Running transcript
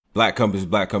Black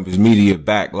Compass Media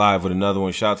back live with another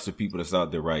one. Shouts to people that's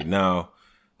out there right now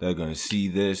that are gonna see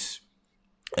this.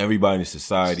 Everybody in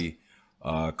society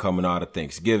coming out of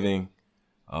Thanksgiving.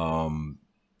 I'm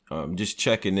just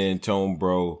checking in, Tone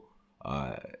Bro.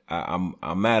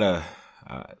 I'm at a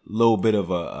little bit of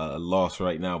a loss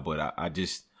right now, but I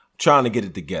just trying to get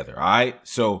it together. All right,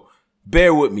 so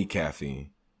bear with me, Caffeine.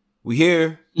 We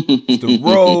here. It's the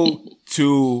road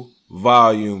to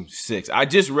Volume 6. I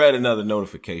just read another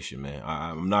notification, man.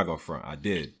 I'm not gonna front. I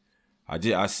did.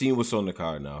 I seen what's on the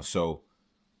card now. So,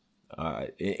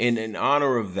 in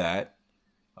honor of that,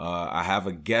 I have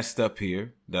a guest up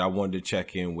here that I wanted to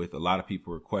check in with. A lot of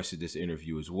people requested this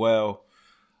interview as well.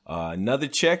 Another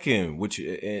check-in, which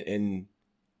and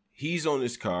he's on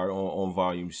this card on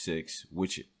Volume 6,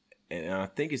 which and I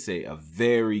think it's a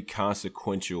very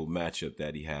consequential matchup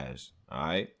that he has. All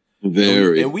right.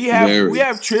 And we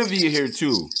have trivia here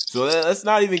too. So let's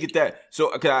not even get that. So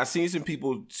cause I seen some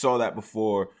people saw that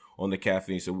before on the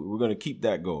Caffeine. So we're gonna keep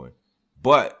that going.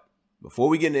 But before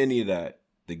we get into any of that,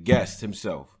 the guest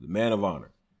himself, the man of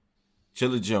honor,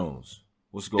 Chilla Jones.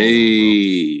 What's going on, bro?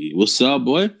 Hey, what's up,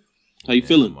 boy? How you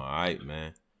feeling? I'm all right,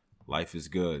 man. Life is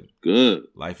good. Good.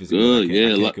 Life is good. I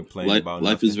can't complain about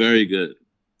life nothing. is very good.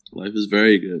 Life is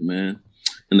very good, man.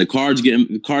 And the card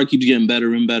keeps getting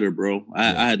better and better, bro.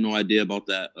 I had no idea about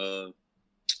that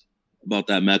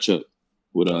matchup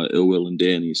with Ill Will and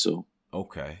Danny. So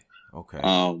okay.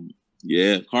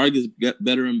 Yeah, card get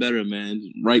better and better,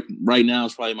 man. Right now,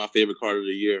 it's probably my favorite card of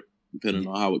the year, depending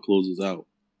on how it closes out.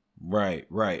 Right.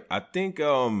 I think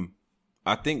no,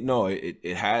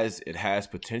 it has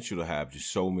potential to have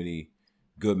just so many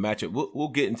good matchups. We'll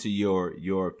get into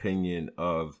your opinion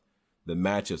of the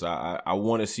matchups. I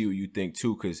want to see what you think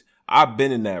too, because I've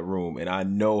been in that room and I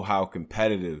know how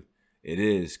competitive it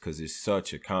is because it's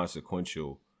such a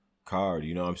consequential card.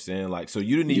 You know what I'm saying? Like, so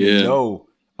you didn't even know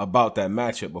about that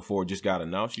matchup before it just got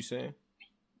announced, you saying?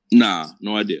 Nah,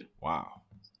 no idea. Wow.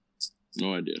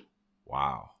 No idea.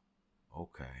 Wow.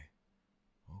 Okay.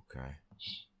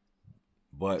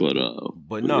 But no,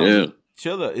 yeah.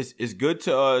 Chilla, it's good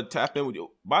to tap in with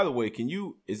you. By the way,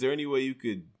 is there any way you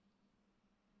could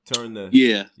turn the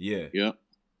Yeah.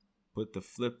 Put the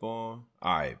flip on?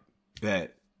 All right,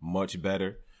 bet. Much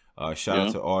better. Shout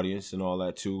out to audience and all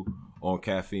that too on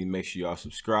Caffeine. Make sure y'all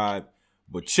subscribe.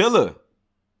 But Chilla,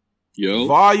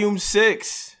 Volume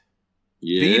 6.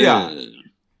 Yeah. B-Dot.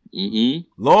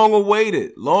 Mm-hmm. Long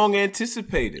awaited, long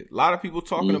anticipated. A lot of people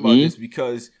talking about this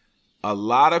because to a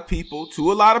lot of people,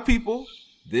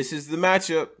 this is the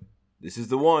matchup. This is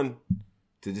the one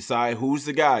to decide who's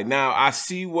the guy. Now, I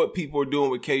see what people are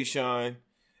doing with K-Shine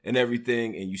and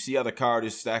everything, and you see how the card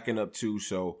is stacking up too.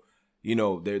 So, you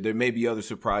know, there may be other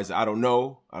surprises. I don't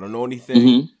know anything.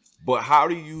 Mm-hmm. But how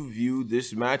do you view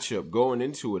this matchup going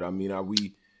into it? I mean, are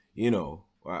we,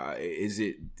 is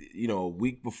it, a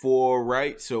week before,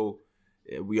 right? So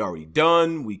we already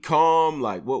done. We calm.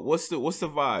 Like, what's the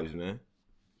vibes, man?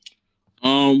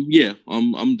 Yeah,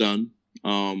 I'm done.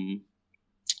 I'm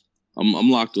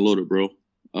locked and loaded, bro.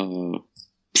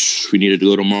 If we needed to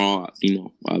go tomorrow,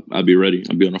 I'd be ready.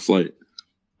 I'd be on a flight.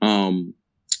 But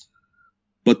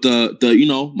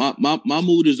my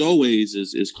mood is always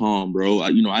is calm, bro.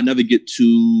 I never get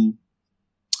too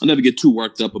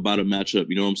worked up about a matchup.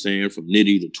 You know what I'm saying? From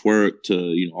Nitty to Twerk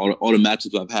to all the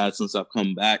matchups I've had since I've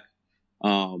come back.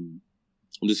 I'm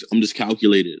just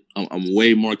calculated. I'm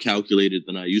way more calculated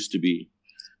than I used to be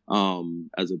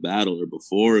as a battler.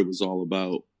 Before it was all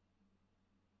about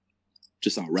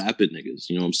just out rapping niggas.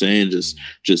 You know what I'm saying?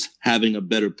 Just having a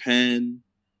better pen,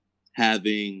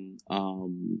 having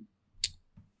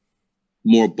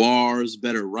more bars,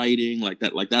 better writing, like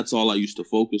that. Like that's all I used to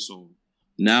focus on.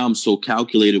 Now I'm so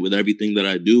calculated with everything that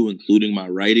I do, including my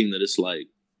writing, that it's like,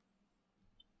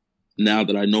 now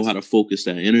that I know how to focus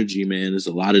that energy, man, there's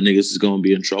a lot of niggas is gonna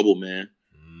be in trouble, man.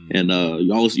 And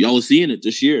y'all are seeing it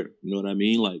this year. You know what I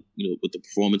mean? Like, with the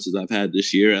performances I've had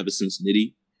this year, ever since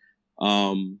Nitty,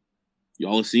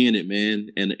 y'all are seeing it,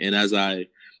 man. And as I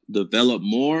develop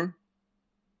more,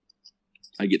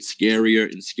 I get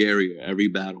scarier and scarier every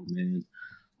battle, man.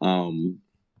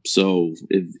 So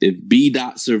if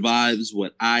B-Dot survives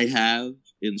what I have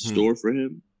in store for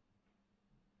him,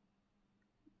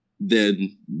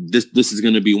 then this is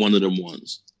going to be one of them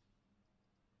ones.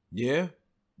 Yeah,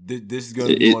 this is going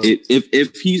to be one.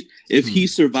 If he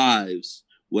survives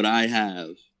what I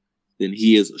have, then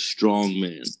he is a strong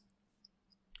man.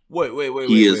 Wait.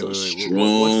 He is a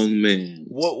strong man.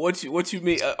 What you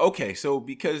mean? Okay, so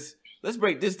because let's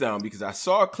break this down, because I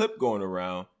saw a clip going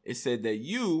around. It said that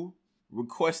you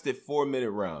requested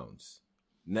 4-minute rounds.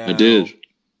 Now, I did.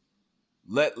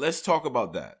 let's talk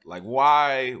about that. Like,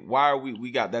 why are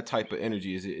we got that type of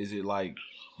energy? Is it like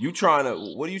you trying to,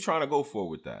 what are you trying to go for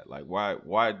with that? Like,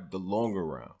 why the longer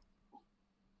round?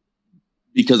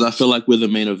 Because I feel like we're the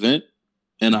main event,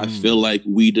 and I feel like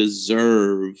we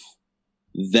deserve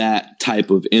that type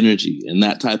of energy and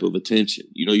that type of attention.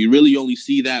 You know, you really only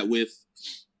see that with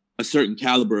a certain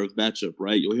caliber of matchup,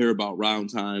 right? You'll hear about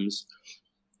round times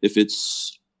if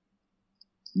it's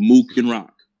Mook and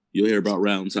Rock. You'll hear about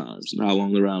round times and how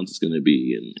long the rounds is going to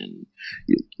be, and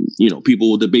you know, people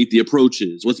will debate the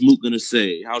approaches. What's Mook going to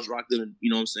say? How's Rock going to? You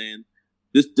know what I'm saying?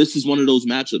 This is one of those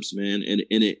matchups, man, and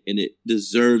it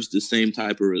deserves the same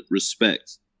type of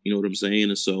respect. You know what I'm saying?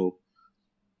 And so,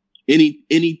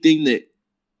 anything that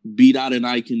B Dot and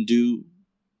I can do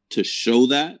to show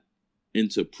that and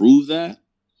to prove that,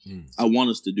 I want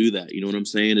us to do that. You know what I'm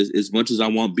saying? As much as I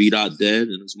want B Dot dead,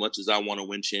 and as much as I want to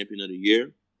win Champion of the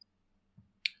Year,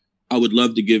 I would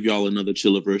love to give y'all another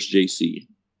Chilla versus JC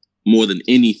more than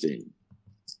anything.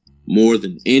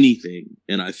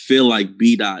 And I feel like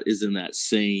B Dot is in that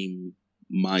same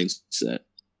mindset.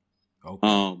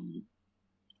 Okay.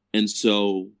 And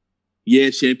so, yeah,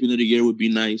 Champion of the Year would be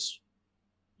nice.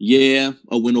 Yeah,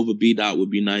 a win over B Dot would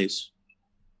be nice.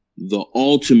 The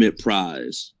ultimate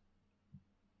prize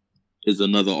is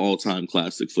another all-time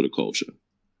classic for the culture.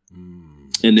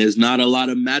 And there's not a lot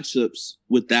of matchups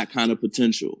with that kind of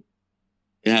potential.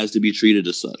 It has to be treated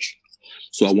as such.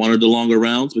 So I wanted the longer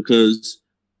rounds because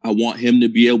I want him to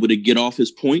be able to get off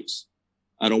his points.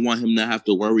 I don't want him to have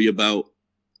to worry about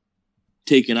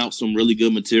taking out some really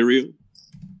good material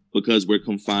because we're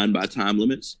confined by time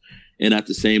limits. And at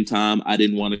the same time, I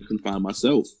didn't want to confine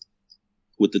myself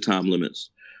with the time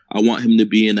limits. I want him to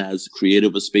be in as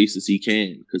creative a space as he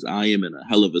can, because I am in a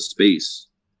hell of a space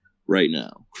right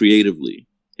now, creatively.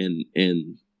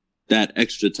 And that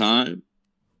extra time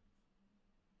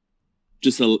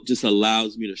just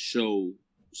allows me to show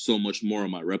so much more of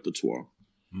my repertoire.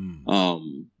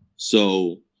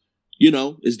 So, you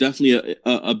know, it's definitely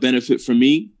a benefit for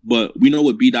me, but we know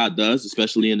what B Dot does,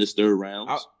 especially in this third round.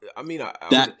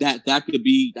 That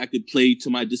could play to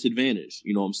my disadvantage.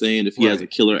 You know what I'm saying? If he has a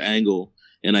killer angle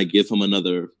and I give him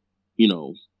another, you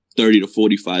know, 30 to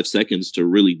 45 seconds to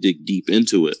really dig deep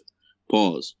into it.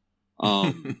 Pause.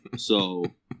 So,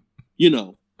 you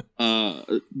know,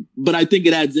 but I think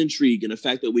it adds intrigue, and the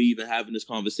fact that we even having this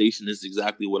conversation is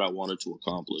exactly what I wanted to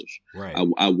accomplish. Right.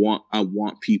 I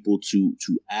want people to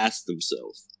ask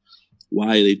themselves,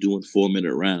 why are they doing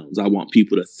 4-minute rounds? I want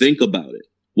people to think about it.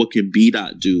 What can B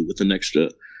Dot do with an extra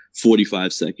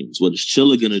 45 seconds? What is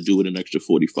Chilla gonna do with an extra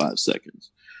 45 seconds?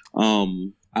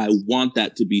 I want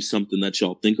that to be something that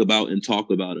y'all think about and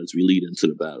talk about as we lead into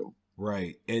the battle.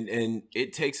 Right. And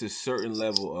it takes a certain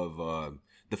level of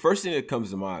the first thing that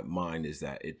comes to my mind is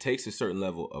that it takes a certain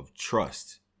level of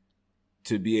trust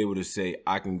to be able to say,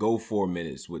 I can go 4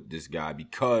 minutes with this guy,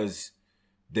 because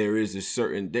there's a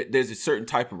certain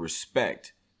type of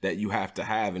respect that you have to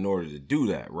have in order to do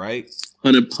that, right?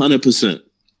 100%.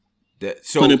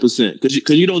 100%.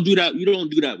 Because you don't do that. You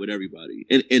don't do that with everybody,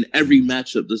 and every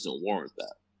matchup doesn't warrant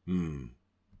that.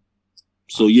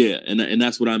 So yeah, and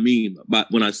that's what I mean by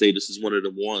when I say this is one of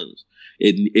the ones.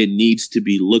 It needs to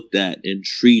be looked at and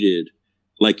treated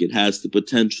like it has the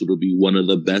potential to be one of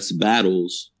the best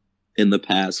battles in the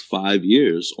past 5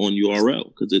 years on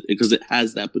URL, because it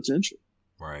has that potential.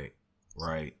 Right.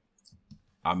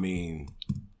 I mean,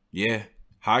 yeah,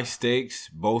 high stakes.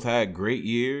 Both had great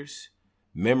years,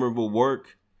 memorable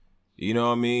work. You know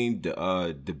what I mean?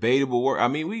 Debatable work. I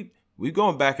mean, we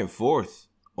going back and forth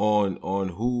on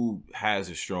who has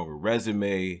a stronger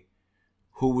resume,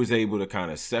 who was able to kind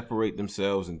of separate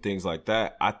themselves and things like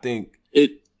that. I think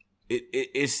it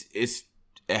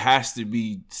has to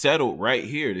be settled right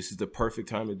here. This is the perfect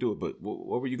time to do it. But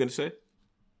what were you going to say?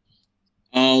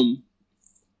 I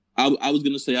was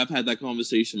going to say I've had that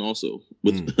conversation also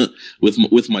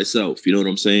with myself. You know what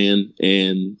I'm saying?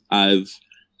 And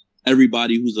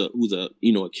everybody who's a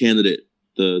you know, a candidate,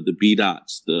 the B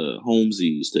Dots, the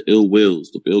Holmesies, the Ill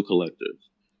Wills, the Bill Collectors.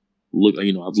 Look,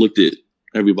 you know, I've looked at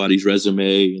everybody's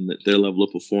resume and their level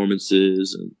of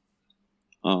performances, and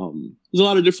there's a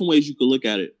lot of different ways you could look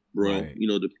at it, bro. Right. You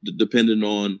know, depending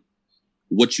on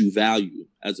what you value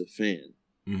as a fan.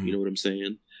 You know what I'm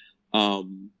saying?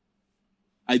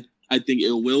 I think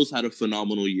Ill Wills had a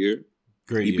phenomenal year.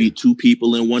 Great. He beat 2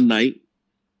 people in one night.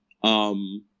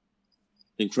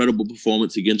 Incredible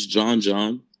performance against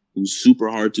John, who's super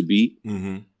hard to beat.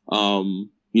 You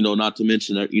know, not to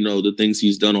mention that, you know, the things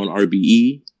he's done on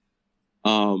RBE.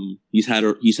 He's had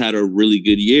a really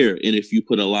good year, and if you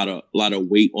put a lot of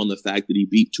weight on the fact that he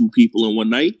beat 2 people in one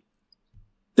night,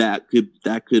 that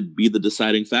could be the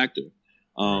deciding factor.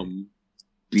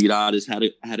 B-Dot has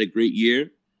had a great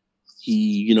year.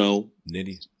 He,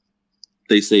 Nitty.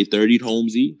 They say 30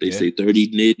 Holmesy. They say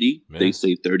 30 Nitty. Man. They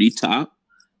say 30 Top.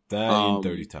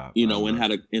 30 Top. And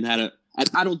had a.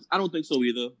 I don't think so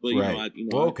either. But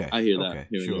okay. I hear that. Okay.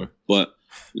 Here Sure. But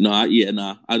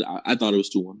I thought it was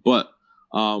 2-1. But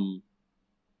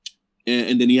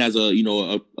and then he has a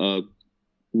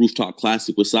rooftop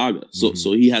classic with Saga.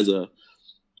 So he has a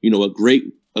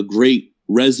great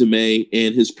resume,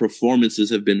 and his performances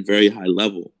have been very high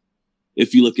level.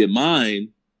 If you look at mine,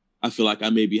 I feel like I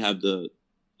maybe have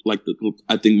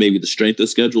I think maybe the strength of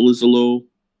schedule is a little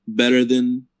better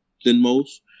than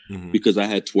most, because I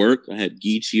had Twerk, I had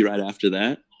Geechee right after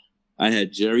that, I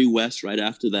had Jerry West right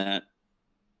after that,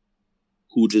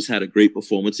 who just had a great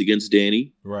performance against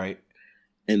Danny. Right.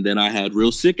 And then I had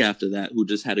Real Sick after that, who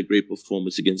just had a great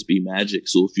performance against B Magic.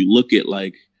 So if you look at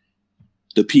like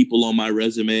the people on my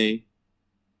resume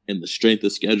and the strength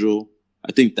of schedule,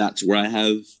 I think that's where I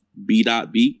have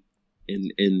B-Dot beat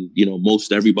and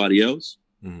most everybody else.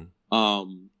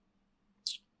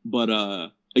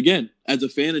 But again, as a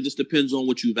fan, it just depends on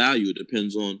what you value. It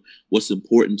depends on what's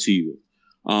important to you.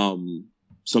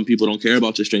 Some people don't care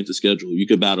about your strength of schedule. You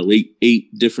could battle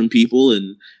eight different people,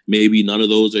 and maybe none of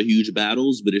those are huge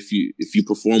battles. But if you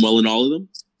perform well in all of them,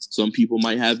 some people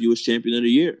might have you as champion of the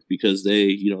year because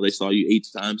they saw you 8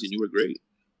 times and you were great.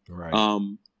 Right.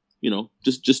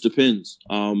 Just depends.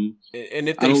 And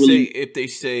if they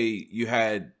say you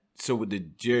had, so with the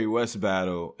Jerry West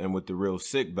battle and with the Real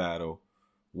Sick battle,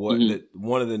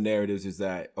 one of the narratives is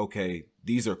that, okay,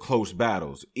 these are close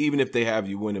battles. Even if they have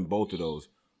you winning both of those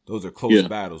are close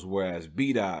battles. Whereas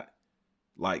B-Dot,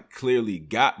 clearly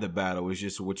got the battle. It's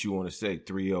just what you want to say,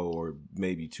 3-0 or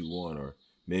maybe 2-1, or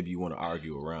maybe you want to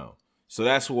argue around. So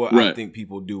that's what I think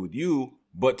people do with you.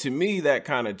 But to me, that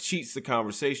kind of cheats the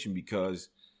conversation because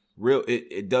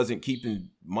it doesn't keep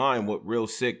in mind what Real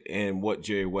Sick and what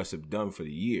Jerry West have done for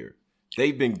the year.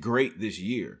 They've been great this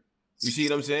year. You see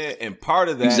what I'm saying? And part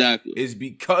of that is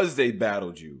because they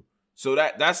battled you. So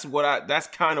that's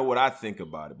kind of what I think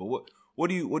about it. But what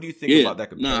do you think about that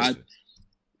comparison?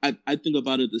 No, I think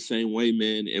about it the same way,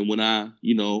 man. And when I,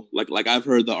 like I've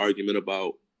heard the argument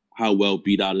about how well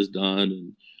B-Dot has done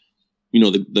and,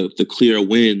 the clear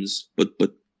wins. But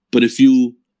if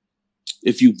you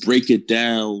break it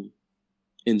down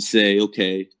and say,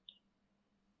 okay,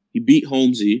 he beat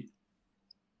Holmesy,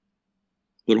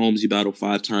 but Holmesy battled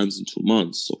 5 times in 2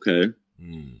 months. Okay.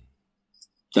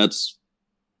 That's,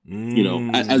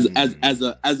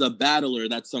 as a battler,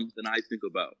 that's something I think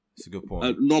about. That's a good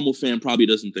point. A normal fan probably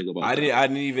doesn't think about that. I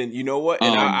didn't even, you know what?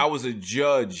 And I was a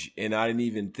judge and I didn't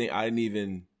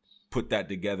even put that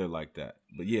together like that.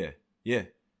 But yeah.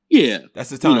 That's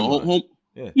the time.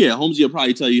 Holmesy will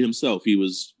probably tell you himself. He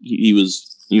was,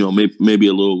 maybe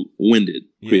a little winded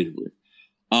creatively.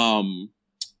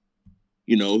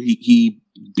 He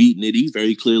beat Nitty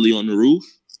very clearly on the roof.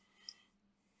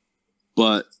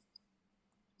 But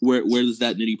where does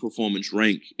that Nitty performance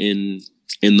rank in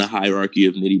the hierarchy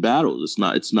of Nitty battles? It's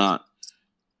not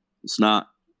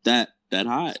that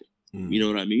high. You know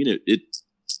what I mean?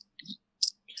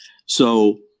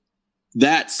 So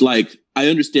that's I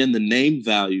understand the name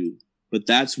value, but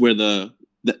that's where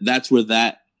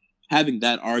that having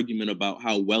that argument about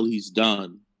how well he's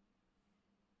done,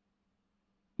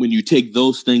 when you take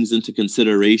those things into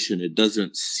consideration, it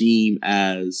doesn't seem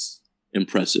as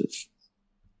impressive.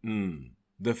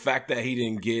 The fact that he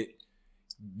didn't get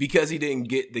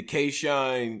the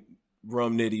K-Shine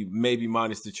Rum Nitty, maybe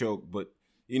minus the choke, but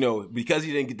because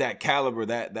he didn't get that caliber,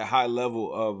 that high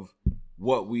level of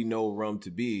what we know Rum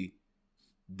to be,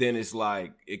 then it's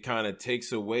it kind of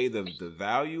takes away the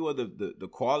value of the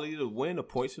quality of the win, the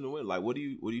points in the win. What are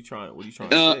you trying to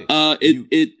say?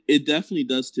 It definitely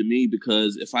does to me,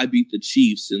 because if I beat the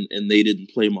Chiefs and they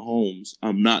didn't play Mahomes,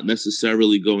 I'm not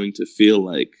necessarily going to feel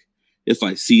like if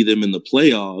I see them in the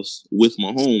playoffs with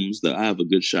Mahomes that I have a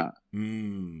good shot.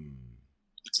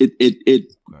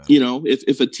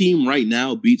 If a team right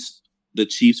now beats the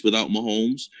Chiefs without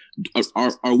Mahomes,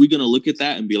 are we going to look at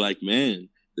that and be like, man,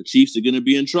 the Chiefs are going to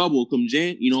be in trouble come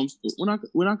Jan? We're not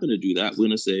going to do that. We're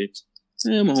going to say,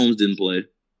 Mahomes didn't play.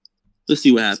 Let's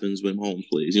see what happens when Mahomes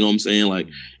plays. You know what I'm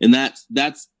saying? And that's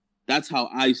how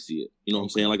I see it. You know what I'm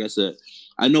saying? Like I said,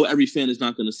 I know every fan is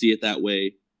not going to see it that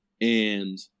way,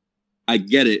 and I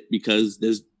get it, because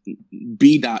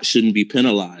B-Dot shouldn't be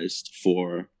penalized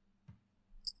for,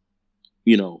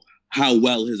 how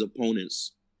well his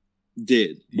opponents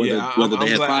did. Whether they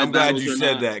had 5 I'm glad you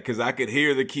said not. that, because I could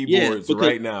hear the keyboards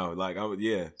right now.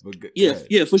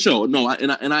 For sure. No,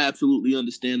 and I absolutely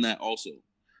understand that also.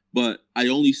 But I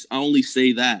only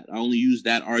say that. I only use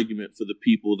that argument for the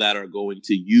people that are going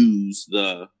to use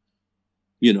the,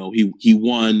 he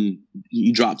won,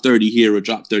 he dropped 30 here or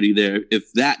dropped 30 there.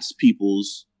 If that's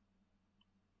people's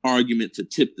argument to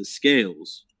tip the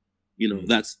scales,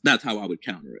 that's how I would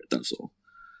counter it. That's all.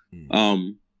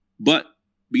 But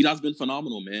B-Dot's been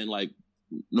phenomenal, man. Like,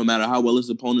 no matter how well his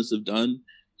opponents have done,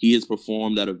 he has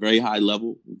performed at a very high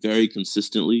level, very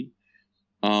consistently.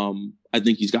 I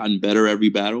think he's gotten better every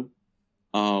battle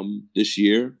this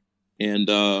year. And,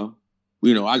 I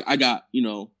got,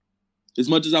 as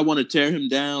much as I want to tear him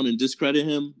down and discredit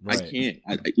him, right. I can't.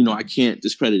 I can't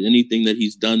discredit anything that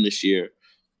he's done this year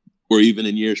or even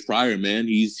in years prior, man.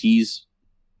 He's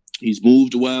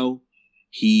moved well.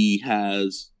 He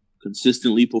has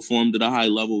consistently performed at a high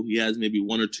level. He has maybe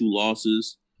one or two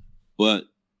losses, but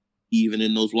even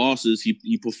in those losses,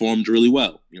 he performed really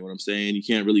well. You know what I'm saying? You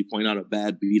can't really point out a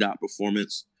bad B-Dot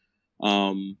performance.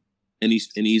 And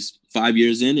he's 5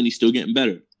 years in and he's still getting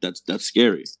better. That's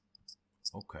scary.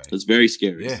 Okay. That's very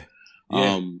scary. Yeah.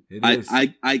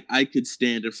 I could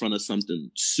stand in front of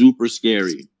something super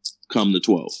scary come the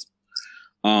 12th.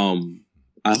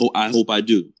 I hope I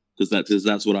do, because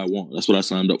that's what I want. That's what I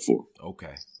signed up for.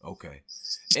 Okay.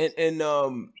 And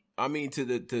I mean,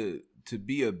 to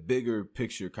be a bigger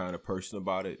picture kind of person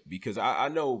about it, because I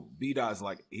know B-Dot's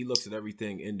like, he looks at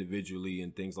everything individually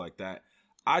and things like that.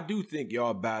 I do think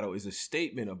y'all battle is a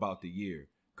statement about the year,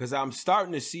 because I'm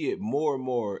starting to see it more and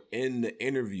more in the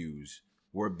interviews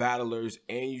where battlers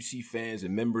and UC fans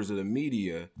and members of the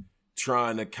media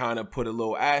trying to kind of put a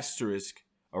little asterisk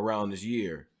around this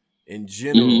year in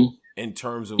general, in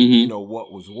terms of,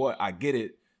 what was what. I get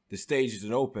it. The stage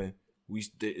isn't open.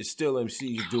 It's still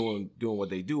MCs doing what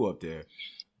they do up there.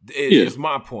 It's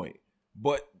my point.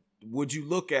 But would you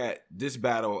look at this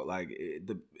battle, like,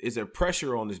 is there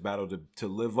pressure on this battle to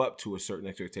live up to a certain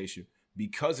expectation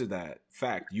because of that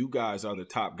fact? You guys are the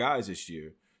top guys this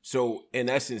year. So in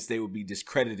essence, they would be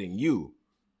discrediting you,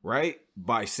 right?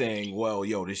 By saying, well,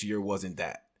 this year wasn't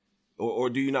that. Or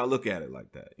do you not look at it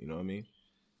like that? You know what I mean?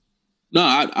 No,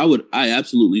 I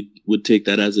absolutely would take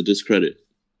that as a discredit.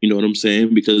 You know what I'm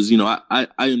saying? Because, I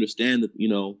understand that,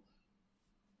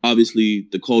 obviously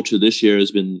the culture this year has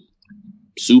been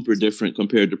super different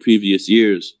compared to previous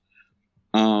years.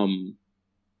 But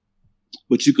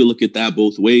you could look at that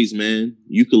both ways, man.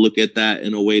 You could look at that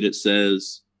in a way that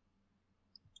says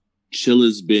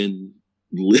Chilla's been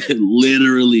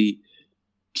literally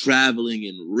traveling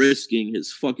and risking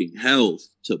his fucking health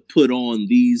to put on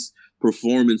these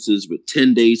performances with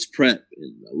 10 days prep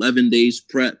and 11 days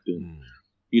prep and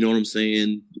you know what I'm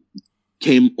saying?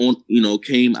 Came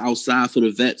outside for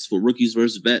the vets, for rookies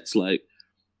versus vets. Like,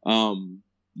 you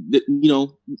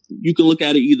can look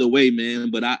at it either way, man.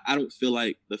 But I don't feel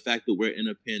like the fact that we're in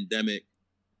a pandemic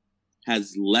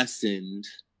has lessened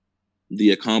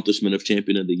the accomplishment of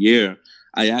Champion of the Year.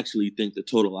 I actually think the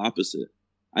total opposite.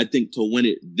 I think to win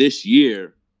it this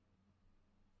year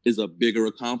is a bigger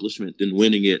accomplishment than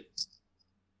winning it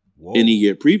any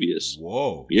year previous.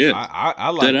 Whoa. Yeah. I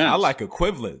like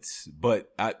equivalence,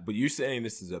 but you're saying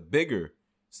this is a bigger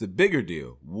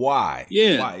deal. Why?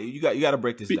 Yeah. Why? You got to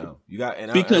break this down.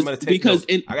 I'm going to take notes.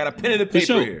 I got a pen and a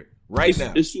paper here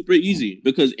now. It's super easy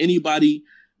because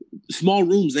small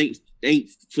rooms ain't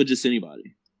for just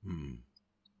anybody.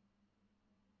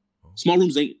 Small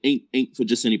rooms ain't for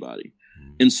just anybody.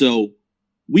 And so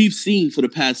we've seen for the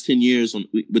past 10 years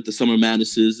with the Summer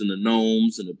Madnesses and the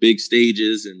Gnomes and the big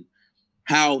stages and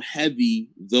how heavy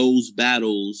those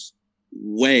battles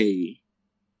weigh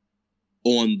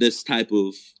on this type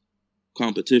of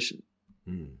competition.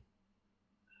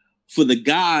 For the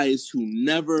guys who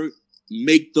never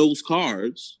make those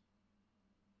cards,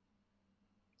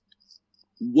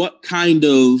 what kind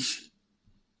of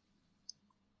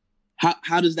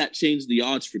how does that change the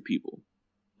odds for people?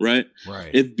 Right.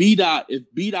 If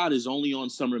B-Dot is only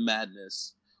on Summer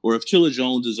Madness, or if Chilla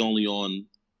Jones is only on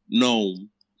Gnome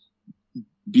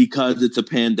because it's a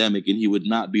pandemic and he would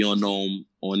not be on Gnome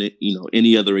on it,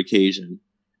 any other occasion,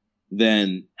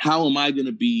 then how am I going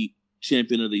to be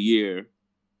Champion of the Year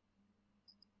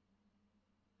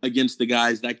against the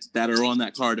guys that are on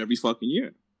that card every fucking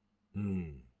year?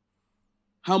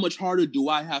 How much harder do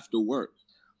I have to work?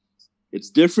 It's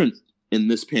different in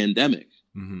this pandemic.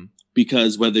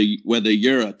 Because whether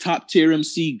you're a top tier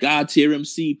MC, God tier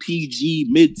MC, PG,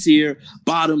 mid tier,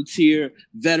 bottom tier,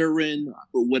 veteran,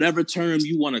 whatever term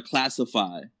you want to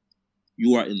classify,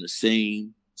 you are in the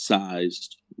same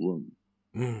sized room.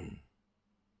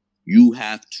 You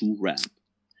have to rap.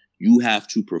 You have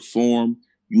to perform.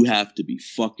 You have to be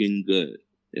fucking good.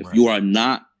 If you are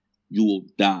not, you will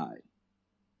die.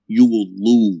 you will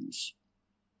lose.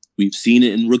 We've seen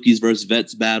it in rookies versus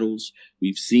vets battles.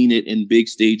 We've seen it in big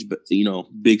stage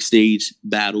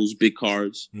battles, big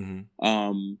cards.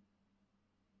 Mm-hmm.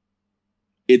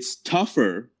 It's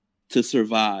tougher to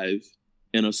survive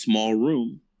in a small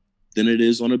room than it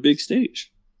is on a big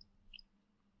stage.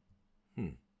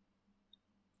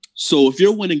 So if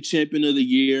you're winning champion of the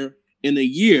year in a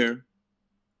year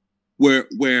where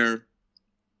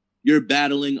you're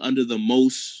battling under the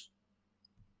most,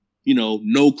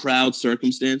 no crowd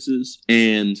circumstances,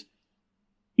 and,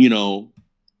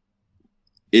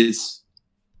 it's,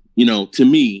 to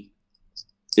me,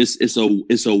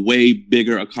 it's a way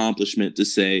bigger accomplishment to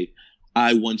say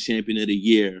I won champion of the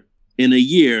year in a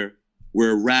year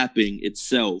where rapping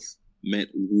itself meant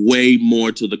way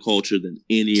more to the culture than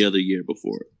any other year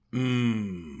before.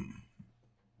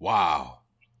 Wow.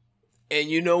 And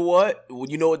you know what?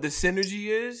 You know what the synergy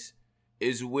is?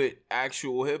 Is with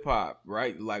actual hip hop,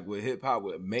 right? Like with hip hop,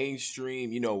 with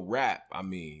mainstream, rap. I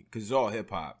mean, because it's all hip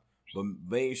hop, but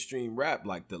mainstream rap,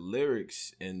 like the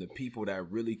lyrics and the people that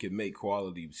really can make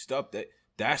quality stuff.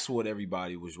 That's what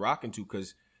everybody was rocking to,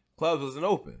 because clubs wasn't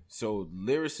open. So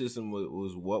lyricism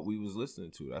was what we was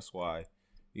listening to. That's why,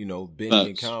 Benny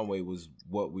and Conway was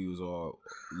what we was all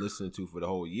listening to for the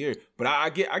whole year. But I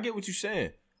get what you're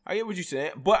saying.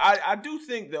 But I do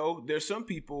think, though, there's some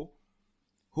people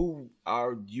who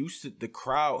are used to the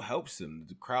crowd helps them.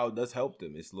 The crowd does help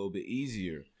them. It's a little bit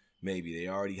easier. Maybe they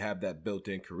already have that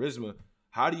built-in charisma.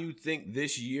 How do you think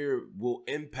this year will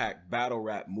impact battle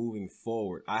rap moving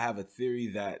forward? I have a theory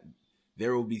that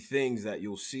there will be things that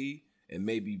you'll see and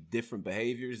maybe different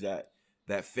behaviors that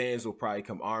fans will probably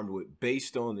come armed with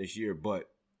based on this year. But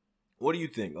what do you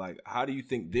think? Like, how do you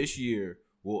think this year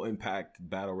will impact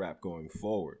battle rap going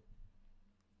forward?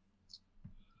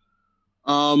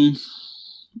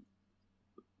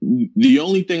 The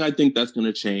only thing I think that's going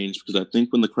to change, because I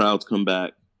think when the crowds come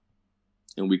back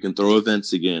and we can throw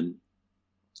events again,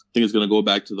 I think it's going to go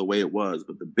back to the way it was.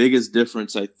 But the biggest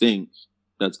difference I think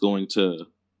that's going to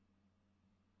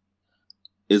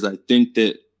is I think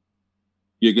that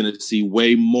you're going to see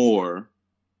way more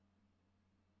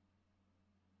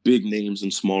big names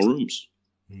in small rooms.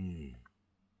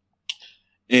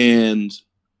 And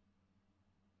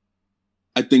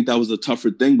I think that was a tougher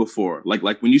thing before. Like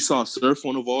when you saw Surf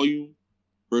on a Volume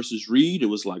versus Reed, it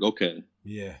was like, okay.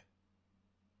 Yeah.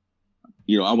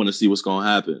 I want to see what's going to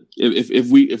happen.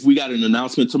 If we got an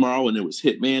announcement tomorrow and there was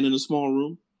Hitman in a small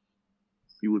room,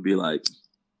 you would be like,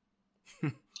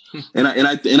 and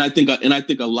I think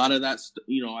a lot of that,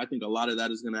 I think a lot of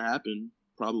that is going to happen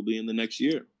probably in the next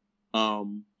year.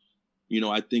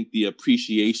 I think the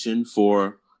appreciation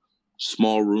for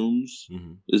small rooms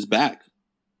is back.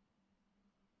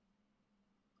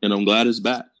 And I'm glad it's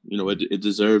back. It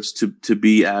deserves to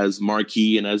be as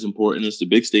marquee and as important as the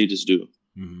big stages do,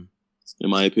 in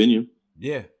my opinion.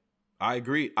 Yeah, I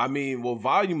agree. I mean, well,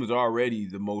 Volume is already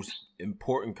the most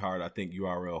important card I think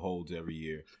URL holds every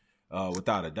year,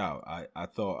 without a doubt.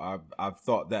 I've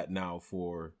thought that now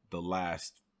for the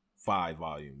last 5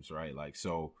 volumes, right? Like,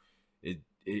 so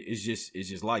it's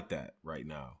just like that right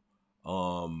now.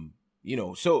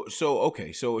 So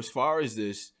okay. So as far as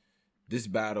this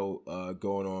battle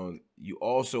going on, you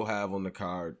also have on the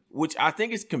card, which I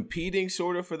think is competing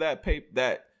sort of for that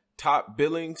top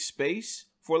billing space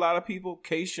for a lot of people,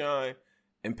 K-Shine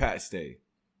and Pat Stay.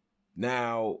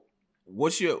 Now,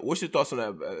 what's your thoughts on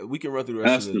that? We can run through the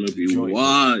rest of the That's gonna be joint.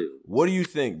 wild. What do you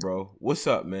think, bro? What's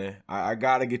up, man? I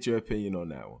gotta get your opinion on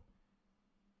that one.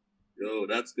 Yo,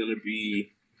 that's gonna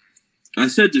be. I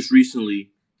said this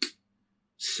recently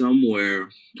somewhere.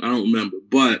 I don't remember,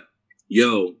 but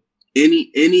yo,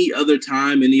 any other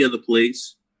time, any other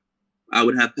place, I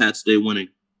would have Pat Stay winning.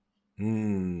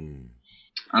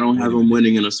 I don't have him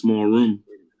winning in a small room.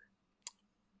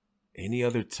 Any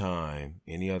other time,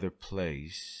 any other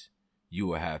place, you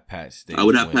would have Pat Stay. I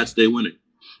would have Pat Stay winning.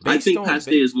 I think Pat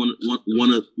Stay is one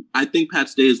of. I think Pat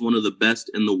Stay is one of the best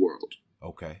in the world.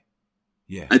 Okay.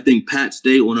 Yeah. I think Pat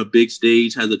Stay on a big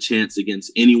stage has a chance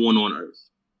against anyone on earth.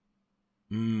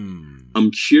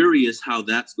 I'm curious how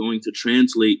that's going to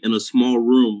translate in a small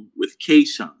room with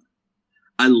K-Shine.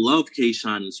 I love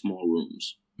K-Shine in small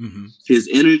rooms. His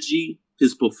energy,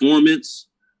 his performance,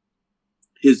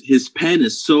 his pen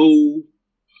is so.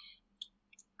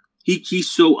 He's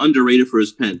so underrated for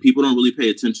his pen. People don't really pay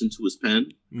attention to his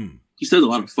pen. He says a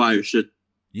lot of fire shit.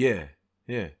 Yeah.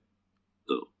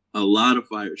 So a lot of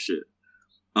fire shit.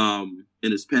 And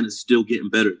his pen is still getting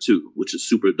better too, which is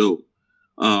super dope.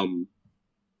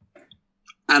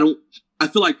 I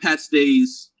feel like Pat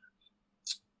Stay's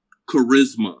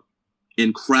charisma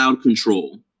and crowd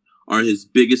control are his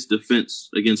biggest defense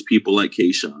against people like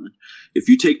Kayshawn. If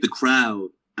you take the crowd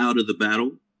out of the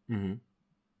battle, mm-hmm.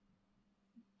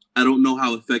 I don't know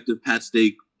how effective Pat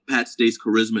Stay's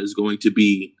charisma is going to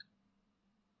be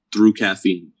through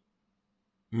caffeine.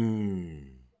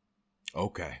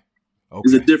 Okay.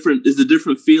 It's a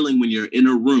different feeling when you're in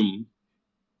a room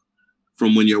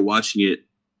from when you're watching it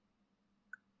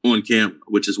on camera,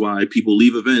 which is why people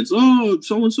leave events. Oh,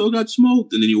 so-and-so got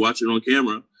smoked. And then you watch it on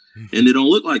camera and they don't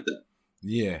look like that.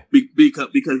 Yeah. Because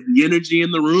the energy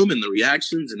in the room and the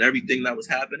reactions and everything that was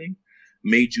happening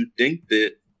made you think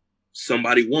that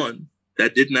somebody won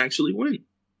that didn't actually win.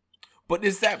 But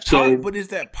is that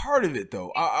part of it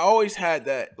though? I always had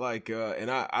that like, and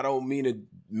I don't mean to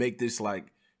make this like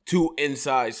too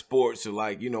inside sports or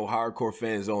like, hardcore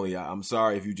fans only. I'm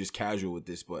sorry if you just casual with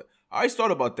this, but I always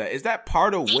thought about that. Is that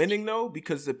part of winning though?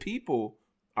 Because the people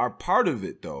are part of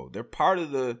it though. They're part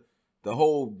of the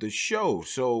show.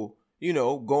 So,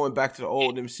 going back to the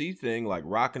old MC thing, like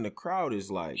rocking the crowd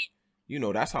is like,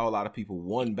 that's how a lot of people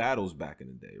won battles back in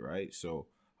the day, right? So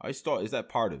I always thought, is that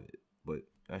part of it? But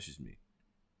that's just me.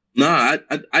 Nah,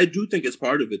 I do think it's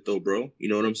part of it though, bro. You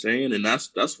know what I'm saying? And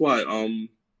that's why I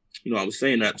was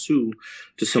saying that too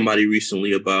to somebody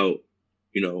recently about,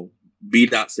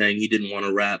 B-Dot saying he didn't want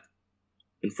to rap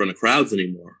in front of crowds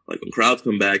anymore. Like when crowds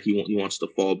come back, he wants to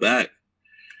fall back.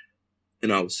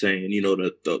 And I was saying,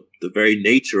 the very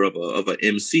nature of a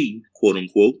MC, quote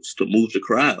unquote, is to move the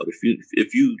crowd.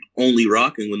 If you only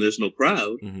rocking when there's no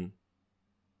crowd, mm-hmm.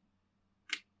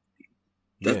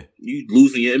 you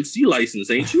losing your MC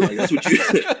license, ain't you? Like that's what you.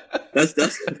 that's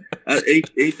ain't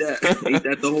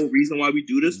that the whole reason why we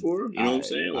do this for? You know what I'm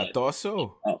saying? Like, I thought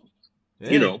so.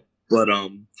 Yeah.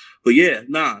 But yeah,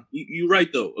 nah, you're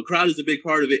right though. A crowd is a big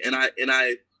part of it, and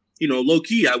I. Low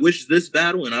key, I wish this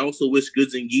battle, and I also wish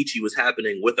Goods and Geechee was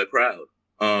happening with a crowd.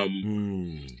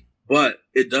 But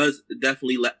it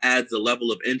definitely adds a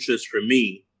level of interest for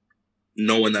me,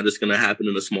 knowing that it's going to happen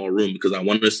in a small room, because I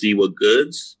want to see what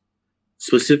Goods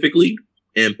specifically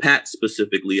and Pat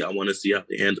specifically, I want to see how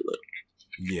they handle it.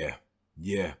 Yeah.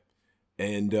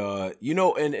 And,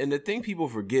 and the thing people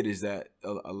forget is that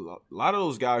a lot of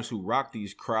those guys who rock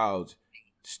these crowds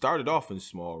started off in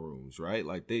small rooms, right?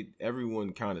 Like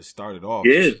everyone kind of started off.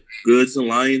 Yeah, Goods and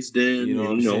Lions Den. You know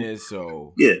what I'm saying?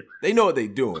 So yeah, they know what they're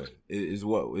doing. Is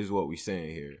what we're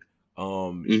saying here.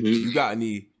 You got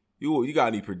any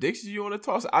predictions you want to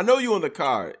toss? I know you on the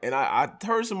card, and I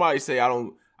heard somebody say I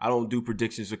don't do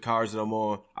predictions for cards that I'm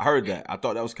on. I heard that. I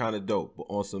thought that was kind of dope, but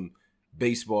on some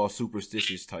baseball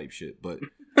superstitious type shit. But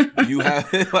you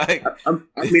have like, I'm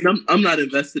not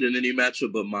invested in any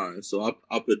matchup but mine, so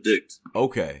I'll predict.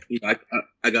 Okay,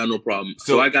 I got no problem.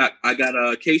 So I got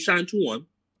K-Shine 2-1.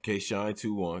 K-Shine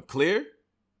 2-1. Clear.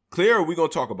 Or are we gonna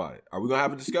talk about it? Are we gonna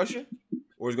have a discussion,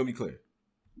 or is it gonna be clear?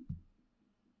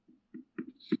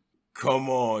 Come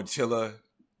on, Chilla.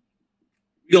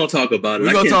 We're gonna talk about it.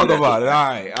 We're gonna talk about it. All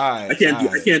right. I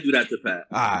can't do that to Pat.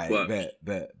 All right,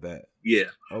 bet. Yeah.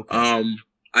 Okay.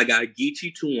 I got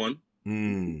Geechee 2-1.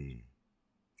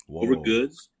 Over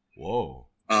Goods. Whoa.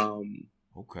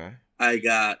 Okay. I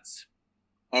got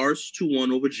Ars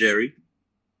 2-1 over Jerry.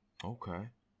 Okay.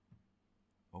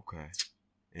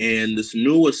 And this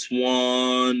newest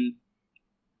one,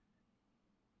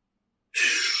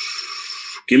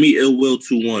 give me Ill Will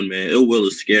 2-1, man. Ill Will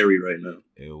is scary right now.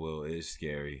 Ill Will is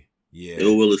scary. Yeah.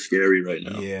 Ill Will is scary right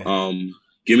now. Yeah.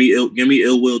 Give me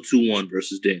Ill Will 2-1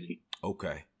 versus Danny.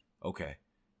 Okay.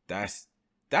 That's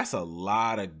a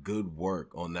lot of good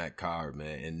work on that card,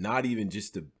 man. And not even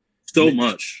just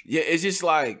much. Yeah, it's just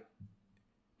like,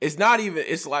 it's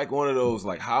like one of those,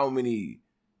 like, how many,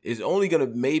 it's only going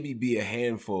to maybe be a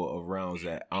handful of rounds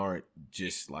that aren't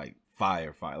just like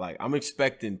fire. Like, I'm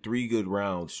expecting 3 good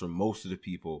rounds from most of the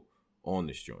people on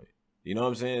this joint. You know what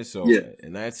I'm saying? So,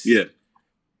 and that's, you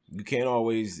can't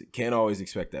always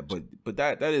expect that, but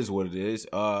that is what it is.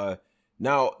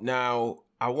 Now,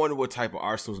 I wonder what type of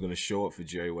Arsenal is going to show up for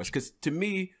Jerry West. Because to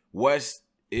me, West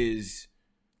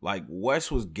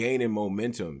was gaining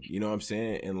momentum, you know what I'm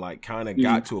saying? And like kind of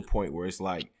got to a point where it's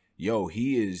like, yo,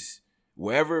 he is,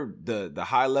 wherever the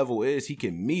high level is, he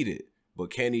can meet it. But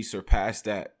can he surpass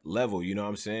that level? You know what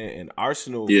I'm saying? And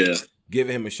Arsenal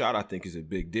giving him a shot, I think, is a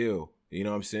big deal. You know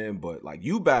what I'm saying? But like,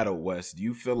 you battle West. Do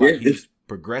you feel like he's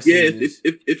progressing? Yeah,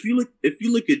 if you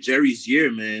look at Jerry's year,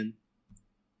 man,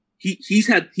 he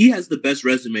has the best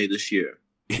resume this year,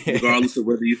 regardless of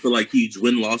whether you feel like he's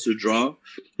win, loss, or draw.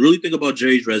 Really think about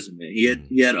Jerry's resume. He had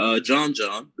John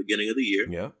beginning of the year.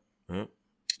 Yeah.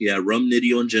 He had Rum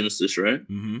Nitty on Genesis, right?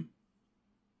 Mm-hmm.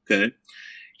 Okay.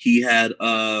 He had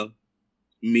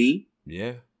me.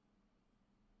 Yeah.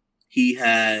 He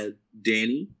had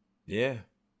Danny. Yeah.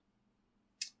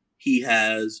 He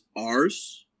has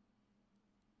Ars.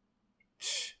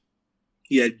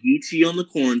 He had Geechee on the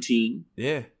quarantine.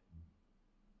 Yeah.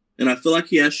 And I feel like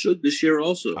he has Suge this year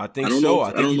also. I think so.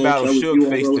 I think he battled Suge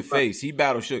face to face. He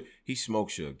battled Suge. He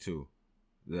smoked Suge too.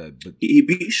 But he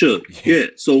beat Suge. Yeah.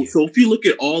 So if you look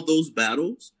at all those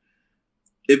battles,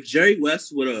 if Jerry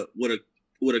West would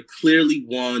have clearly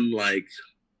won, like,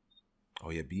 oh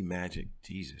yeah, B Magic,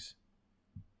 Jesus,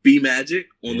 B Magic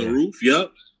on the roof.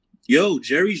 Yup. Yo,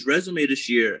 Jerry's resume this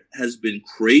year has been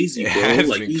crazy, bro.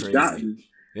 Like he's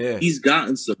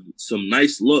gotten some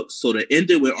nice looks. So to end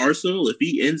it with Arsenal, if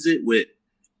he ends it with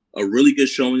a really good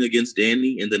showing against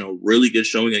Danny and then a really good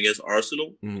showing against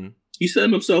Arsenal, he's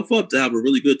setting himself up to have a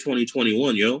really good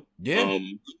 2021, yo. Yeah.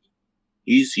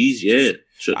 He's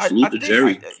salute to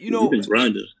Jerry. He's been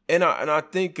grinding. And I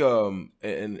think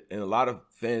and a lot of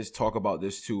fans talk about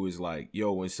this too, is like,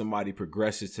 yo, when somebody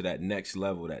progresses to that next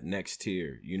level, that next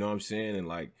tier, you know what I'm saying? And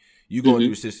like you going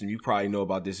through a system, you probably know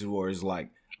about this, where it's like,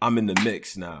 I'm in the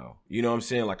mix now. You know what I'm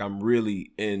saying? Like I'm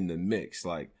really in the mix.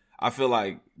 Like I feel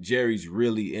like Jerry's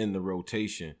really in the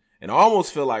rotation. And I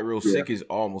almost feel like Real Sick is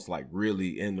almost like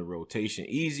really in the rotation.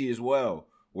 Easy as well,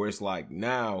 where it's like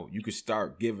now you could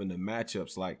start giving the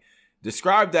matchups. Like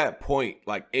describe that point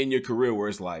like in your career where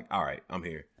it's like, all right, I'm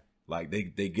here. Like they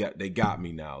got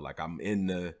me now. Like I'm in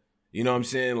the, you know what I'm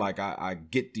saying? Like I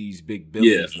get these big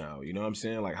billions now. You know what I'm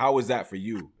saying? Like how was that for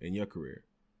you in your career?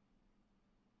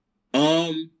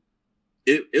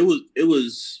 It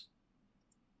was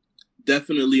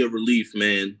definitely a relief,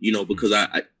 man. You know, because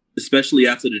I especially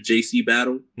after the JC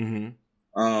battle,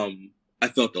 I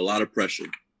felt a lot of pressure.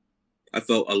 I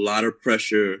felt a lot of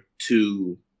pressure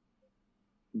to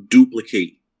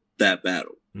duplicate that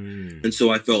battle. And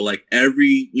so I felt like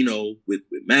every, you know, with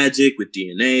Magic, with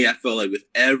DNA, I felt like with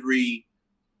every,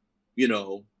 you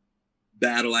know,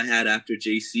 battle I had after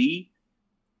JC,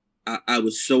 I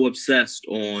was so obsessed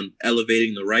on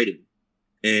elevating the writing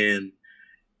and,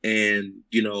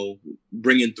 you know,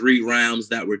 bringing 3 rounds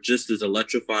that were just as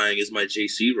electrifying as my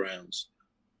JC rounds.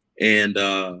 And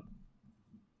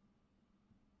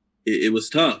it was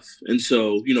tough. And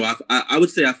so, you know, I would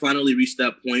say I finally reached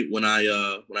that point when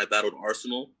I battled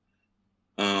Arsenal.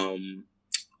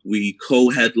 We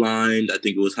co-headlined, I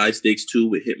think it was High Stakes 2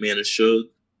 with Hitman and Suge.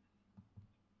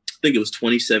 I think it was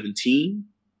 2017.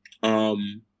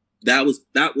 That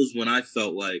was when I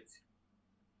felt like,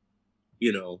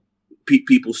 you know,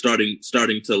 people starting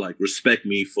to like respect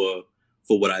me for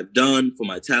what I've done, for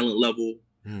my talent level.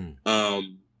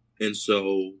 And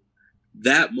so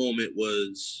that moment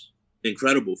was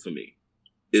incredible for me.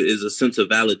 It is a sense of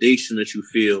validation that you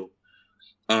feel,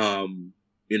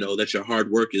 you know, that your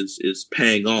hard work is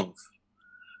paying off.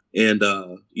 And,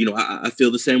 you know, I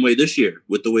feel the same way this year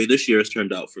with the way this year has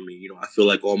turned out for me. You know, I feel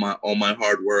like all my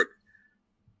hard work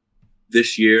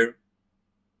this year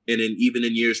and then even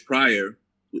in years prior,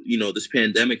 you know, this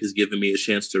pandemic has given me a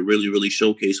chance to really, really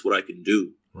showcase what I can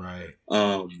do. Right.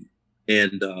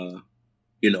 And,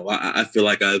 you know, I feel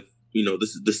like you know,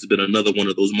 this has been another one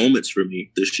of those moments for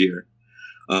me this year,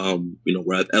 you know,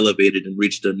 where I've elevated and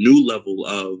reached a new level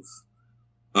of,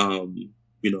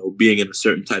 you know, being in a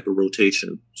certain type of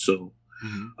rotation. So,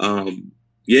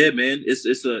 yeah, man,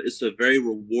 it's a very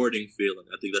rewarding feeling.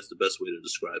 I think that's the best way to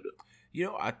describe it. You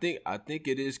know, I think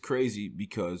it is crazy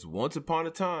because once upon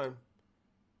a time,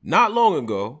 not long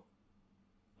ago,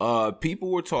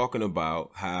 people were talking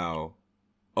about how,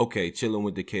 okay, chilling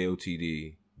with the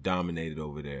KOTD dominated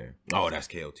over there. Oh, that's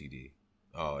KOTD.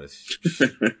 Oh,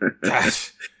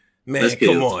 that's man, that's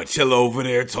come on, chill over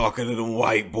there talking to them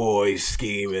white boys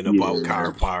scheming about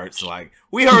car parts. Like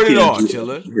we heard it all,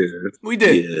 Chilla. Yeah. We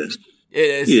did. Yeah.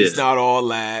 It's not all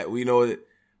that. We know it.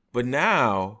 But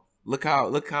now, look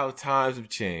how times have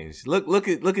changed. Look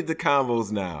at the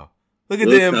combos now. Look at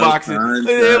the inboxes.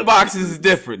 The inboxes is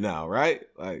different now, right?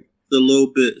 Like it's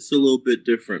a little bit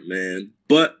different, man.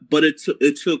 But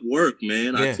it took work,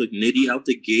 man. Yeah. I took Nitty out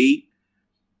the gate.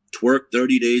 Twerk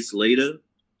 30 days later.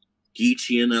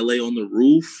 Geechee in LA on the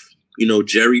roof. You know,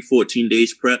 Jerry 14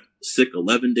 days prep. Sick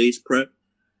 11 days prep.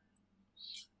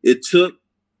 It took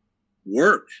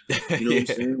work. You know what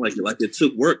I'm saying? Like it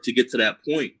took work to get to that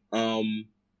point.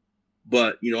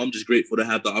 But you know, I'm just grateful to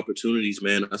have the opportunities,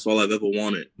 man. That's all I've ever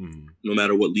wanted. No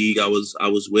matter what league I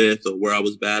was with or where I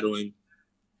was battling,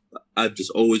 I've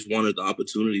just always wanted the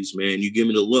opportunities, man. You give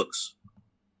me the looks,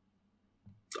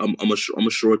 I'm a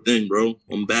sure thing, bro.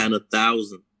 I'm batting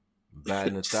 1,000.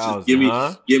 Batting 1,000. give me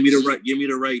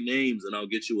the right names, and I'll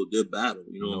get you a good battle.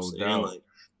 You know what I'm saying? Doubt. Like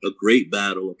a great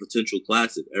battle, a potential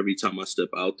classic every time I step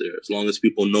out there. As long as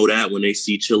people know that when they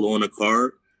see Chilla on a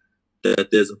card, that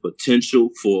there's a potential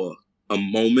for a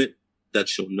moment that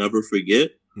she'll never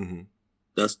forget. Mm-hmm.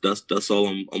 That's all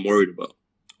I'm worried about.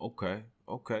 Okay,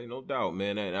 no doubt,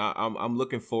 man. And I'm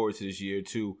looking forward to this year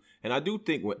too. And I do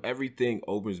think when everything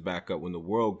opens back up, when the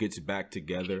world gets back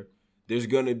together, there's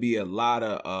gonna be a lot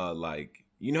of like,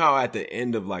 you know how at the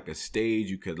end of like a stage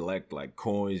you collect like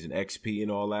coins and XP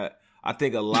and all that. I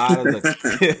think a lot of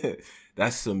the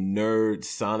that's some nerd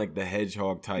Sonic the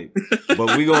Hedgehog type,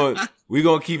 but we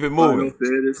gonna keep it moving.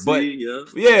 But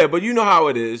you know how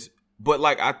it is. But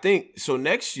like I think so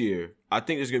next year, I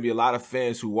think there's gonna be a lot of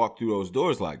fans who walk through those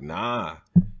doors like, nah,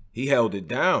 he held it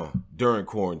down during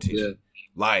quarantine. Yeah.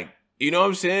 Like, you know what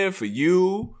I'm saying? For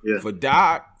you, for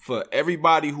Doc, for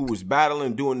everybody who was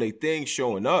battling, doing their thing,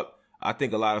 showing up, I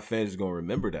think a lot of fans are gonna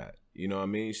remember that. You know what I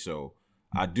mean? So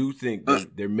I do think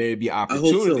that there may be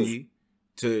opportunity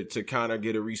to kind of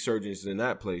get a resurgence in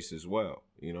that place as well.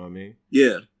 You know what I mean?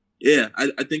 Yeah.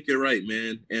 I think you're right,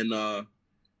 man. And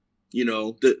you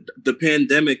know, the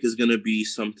pandemic is going to be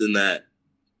something that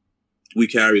we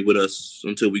carry with us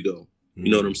until we go. You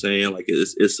know what I'm saying? Like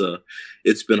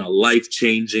it's been a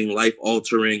life-changing,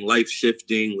 life-altering,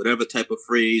 life-shifting, whatever type of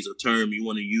phrase or term you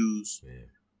want to use. Yeah.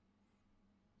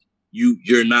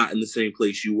 You're not in the same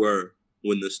place you were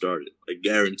when this started. I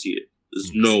guarantee it.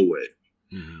 There's no way.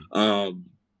 Mm-hmm.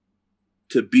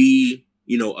 To be,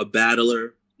 you know, a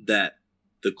battler that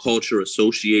the culture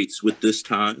associates with this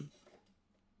time,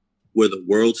 where the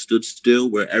world stood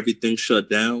still, where everything shut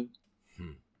down.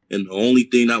 And the only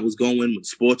thing that was going when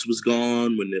sports was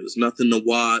gone, when there was nothing to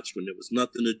watch, when there was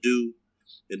nothing to do,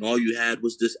 and all you had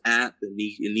was this app and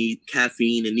the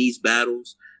caffeine and these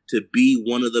battles, to be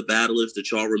one of the battlers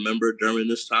that y'all remember during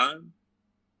this time,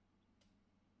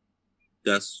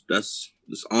 that's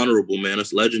honorable, man.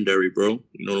 That's legendary, bro.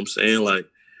 You know what I'm saying? Like,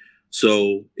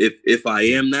 so if I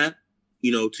am that,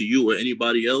 you know, to you or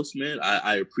anybody else, man,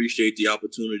 I appreciate the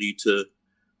opportunity to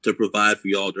provide for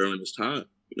y'all during this time.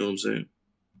 You know what I'm saying?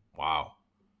 Wow.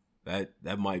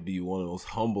 That might be one of those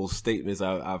humble statements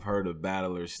I've heard of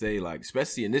battlers say, like,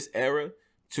 especially in this era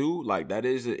too. Like it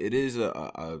is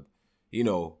a you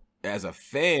know, as a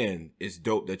fan, it's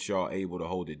dope that y'all able to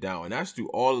hold it down. And that's through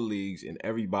all the leagues and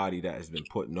everybody that has been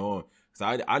putting on.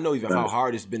 Because I know even how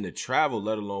hard it's been to travel,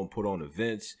 let alone put on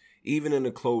events, even in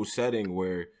a closed setting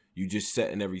where you just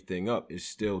setting everything up, is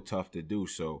still tough to do.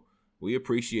 So we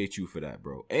appreciate you for that,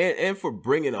 bro. And for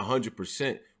bringing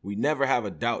 100%. We never have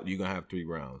a doubt you're going to have 3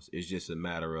 rounds. It's just a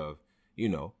matter of, you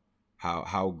know,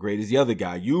 how great is the other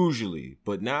guy usually.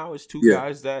 But now it's 2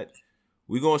 guys that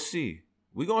we're going to see.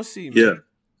 We're going to see, man. Yeah.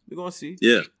 We're going to see.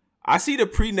 Yeah. I see the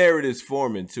pre-narratives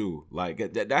forming too.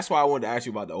 Like that's why I wanted to ask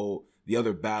you about the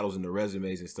other battles and the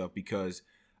resumes and stuff, because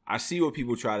I see what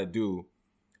people try to do.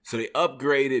 So they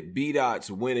upgraded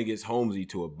B-Dot's win against Holmesy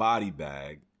to a body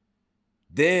bag.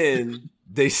 Then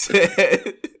they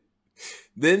said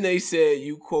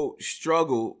you, quote,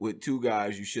 struggled with 2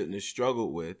 guys you shouldn't have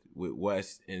struggled with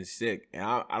West and Sick. And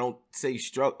I don't say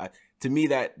struggle. To me,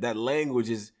 that language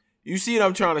is, you see what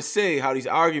I'm trying to say, how these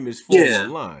arguments form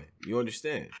online. You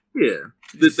understand? Yeah.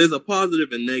 There's a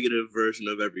positive and negative version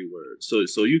of every word. So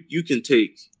you can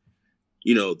take,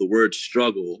 you know, the word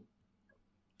struggle,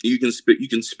 you can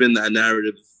spin that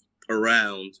narrative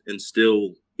around and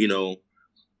still, you know,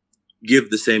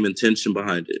 give the same intention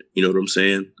behind it. You know what I'm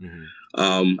saying? Mm-hmm.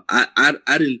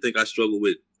 I didn't think I struggled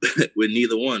with with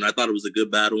neither one. I thought it was a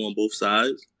good battle on both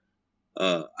sides.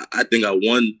 I think I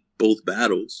won both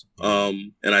battles.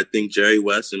 And I think Jerry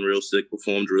West and Real Sick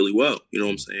performed really well. You know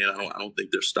what I'm saying? I don't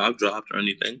think their stock dropped or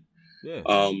anything. Yeah.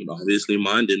 Obviously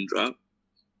mine didn't drop.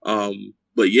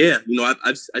 But yeah, you know,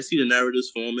 I see the narratives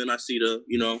forming. I see the,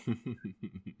 you know,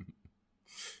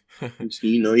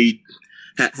 you know, he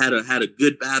had a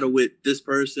good battle with this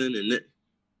person, and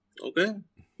okay,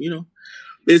 you know,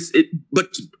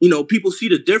 but you know, people see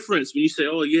the difference when you say,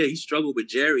 oh yeah, he struggled with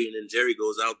Jerry, and then Jerry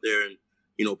goes out there and,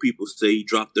 you know, people say he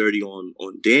dropped 30 on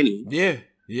Danny. Yeah.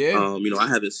 You know, I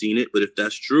haven't seen it, but if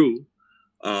that's true,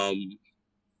 and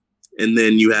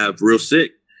then you have Real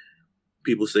Sick,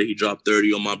 people say he dropped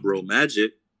 30 on my bro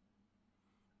Magic.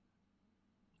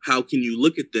 How can you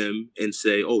look at them and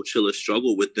say, oh, Chilla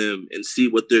struggled with them, and see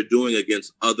what they're doing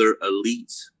against other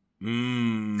elites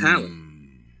talent?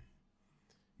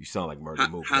 You sound like Murder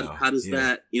Mook. How does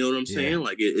that, you know what I'm saying?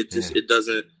 Like it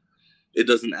doesn't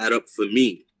add up for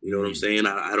me. You know what I'm saying?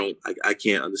 I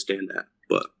can't understand that.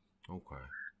 But okay.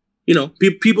 You know,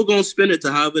 people gonna spin it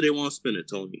to however they want to spin it,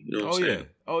 Tony. You know what I'm saying?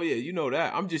 Oh yeah, you know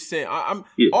that. I'm just saying. All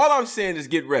I'm saying is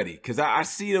get ready, because I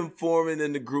see them forming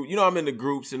in the group. You know, I'm in the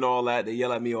groups and all that. They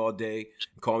yell at me all day,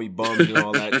 call me bums and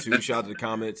all that too. Shout out to the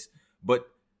comments. But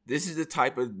this is the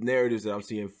type of narratives that I'm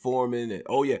seeing forming. And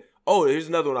here's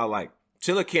another one I like.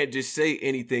 Chilla can't just say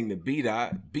anything to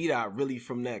B-Dot. B-Dot really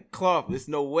from that cloth. There's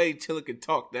no way Chilla could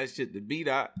talk that shit to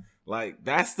B-Dot. Like,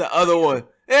 that's the other one.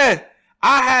 Yeah,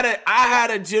 I had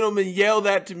a gentleman yell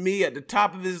that to me at the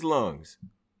top of his lungs.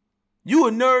 You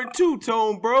a nerd too,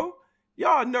 Tone, bro.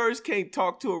 Y'all nerds can't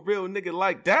talk to a real nigga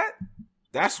like that.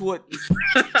 That's what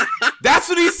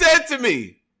he said to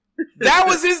me. That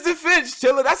was his defense,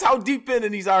 Chilla. That's how deep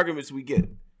in these arguments we get.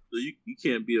 So you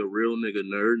can't be a real nigga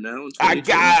nerd now.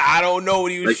 I don't know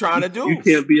what he was trying to do. You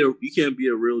can't be a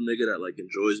real nigga that like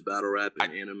enjoys battle rap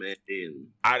and anime. And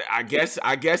I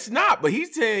guess not. But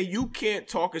he's saying you can't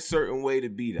talk a certain way to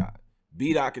B-Dot.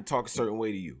 B-Dot can talk a certain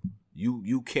way to you.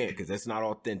 You can't because that's not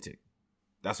authentic.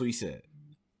 That's what he said.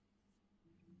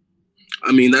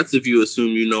 I mean, that's if you assume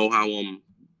you know how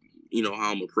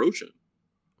I'm approaching.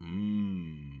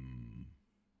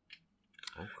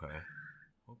 Okay.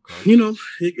 You know,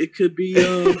 it could be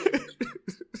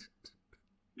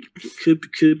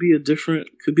could be a different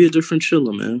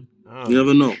Chilla, man. Oh, you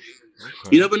never know. Okay.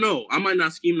 You never know. I might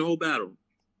not scheme the whole battle.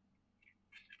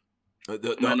 Wait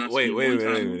a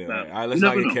minute. All right, let's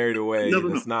not get carried away.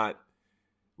 Let's not.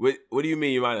 What do you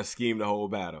mean you might not scheme the whole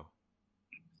battle?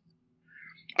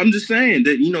 I'm just saying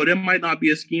that, you know, there might not be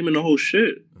a scheme in the whole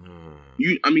shit.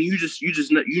 You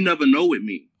never know with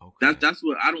me. Okay. That's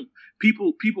what I don't.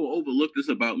 People overlook this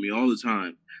about me all the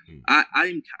time.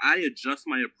 I adjust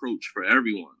my approach for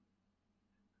everyone.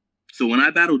 So when I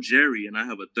battle Jerry and I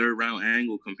have a third round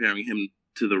angle comparing him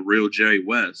to the real Jerry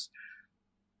West,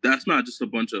 that's not just a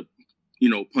bunch of, you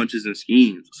know, punches and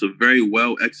schemes. It's a very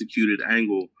well executed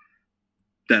angle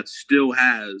that still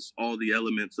has all the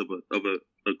elements of a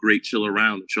great Chilla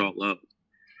round that y'all love.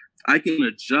 I can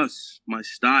adjust my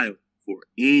style for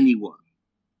anyone.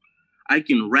 I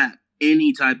can rap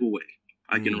any type of way.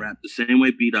 I can rap the same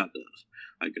way B-Dot does.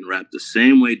 I can rap the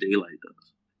same way Daylight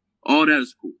does. All that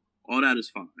is cool. All that is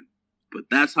fine. But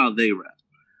that's how they rap.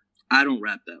 I don't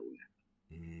rap that way.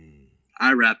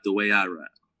 I rap the way I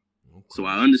rap. Okay. So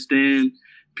I understand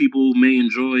people may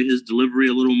enjoy his delivery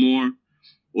a little more,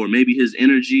 or maybe his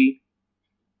energy.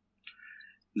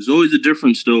 There's always a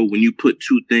difference, though, when you put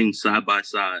two things side by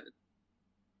side.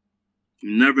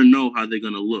 You never know how they're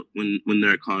going to look when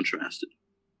they're contrasted.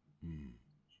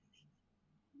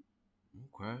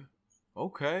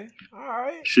 Okay. All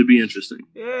right. Should be interesting.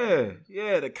 Yeah.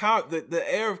 The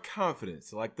air of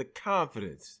confidence, like the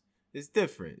confidence is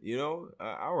different, you know?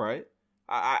 All right.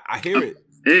 I hear it.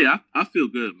 Hey, I feel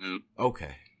good, man.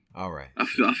 Okay. All right. I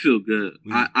feel good.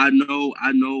 I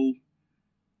know.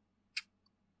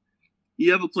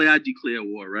 You ever play I Declare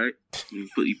War, right?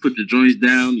 You put the joints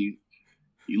down, you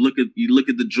look at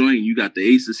the joint, you got the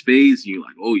ace of spades, and you're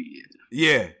like, oh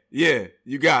yeah. Yeah,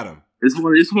 you got him. It's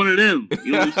one of them.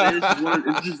 You know what I'm saying?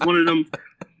 It's just one of them.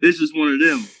 It's just one of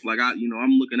them. Like I'm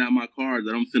looking at my card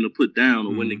that I'm finna put down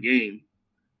to win the game.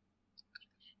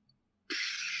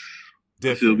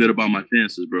 I feel good about my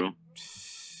chances, bro.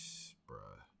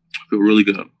 I feel really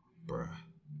good, bro.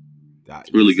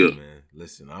 Really good, man.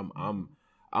 Listen,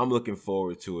 I'm looking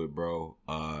forward to it, bro.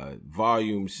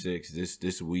 Volume 6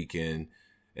 this weekend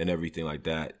and everything like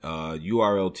that.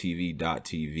 URLTV.tv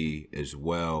as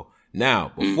well.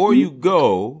 Now, before you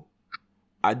go,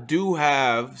 I do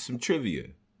have some trivia.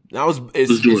 Now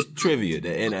it's trivia,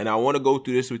 and I want to go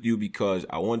through this with you because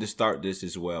I wanted to start this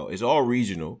as well. It's all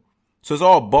regional, so it's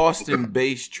all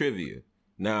Boston-based trivia.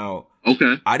 Now,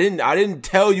 okay, I didn't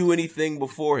tell you anything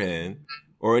beforehand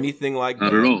or anything like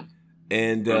that. Not at all.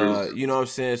 And you know what I'm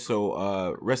saying?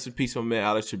 So rest in peace, my man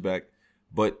Alex Trebek.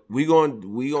 But we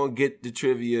gonna get the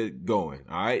trivia going.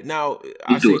 All right. Now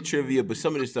I say trivia, but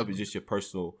some of this stuff is just your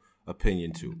personal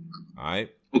opinion too. All right.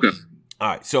 Okay. All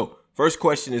right. So first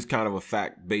question is kind of a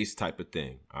fact-based type of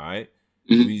thing. All right.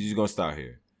 So we're just gonna start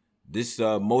here. This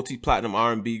multi-platinum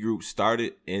R&B group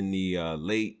started in the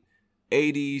late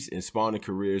 '80s and spawned the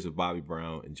careers of Bobby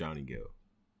Brown and Johnny Gill.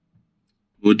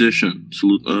 Audition.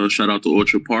 Salute, shout out to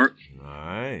Orchard Park. All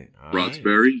right.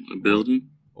 Roxbury, the building.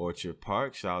 Orchard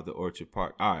Park. Shout out to Orchard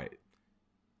Park. All right.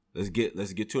 Let's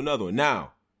get to another one.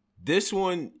 Now, this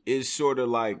one is sort of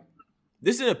like,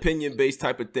 this is an opinion-based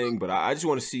type of thing, but I just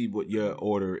want to see what your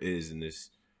order is in this.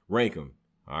 Rank them.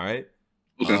 All right?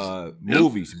 Okay.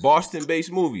 Movies.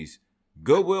 Boston-based movies.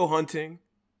 Good Will Hunting.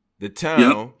 The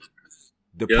Town.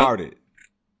 Departed.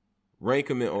 Rank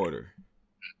them in order.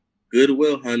 Good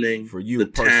Will Hunting, for you, The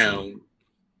personally. Town,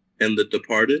 and The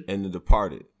Departed. And The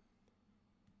Departed.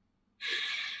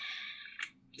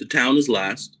 The Town is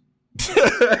last.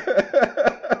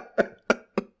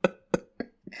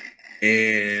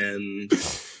 And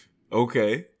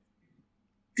okay.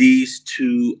 These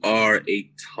two are a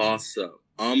toss-up.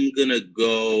 I'm gonna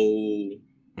go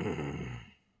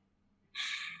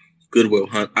Goodwill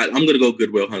Hunt. I'm gonna go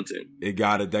Goodwill Hunting.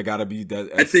 That gotta be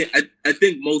that. I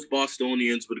think most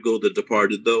Bostonians would go The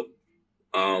Departed though.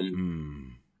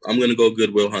 I'm gonna go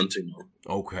Goodwill Hunting though.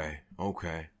 Okay.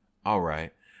 All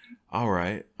right.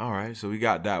 So we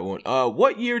got that one.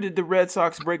 What year did the Red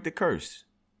Sox break the curse?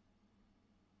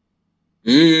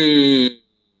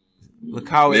 Look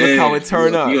how it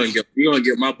turned up. You gonna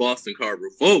get my Boston card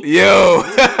revoked. Yo.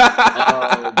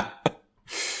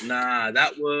 Nah,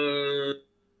 that was.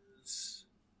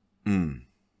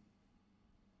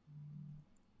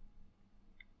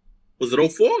 Was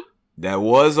it 04? That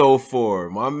was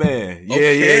 04, my man.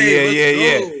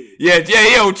 Yeah.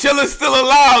 Yo, Chilla's still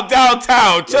allowed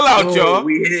downtown. Chill out, y'all.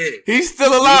 We hit. He's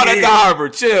still allowed at the Harbor.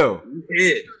 Chill. We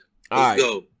hit. Let's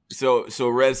go. So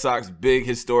Red Sox big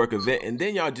historic event, and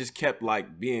then y'all just kept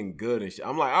like being good and shit.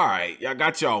 I'm like, all right, y'all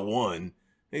got y'all one.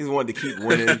 Niggas wanted to keep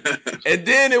winning, and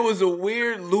then it was a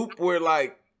weird loop where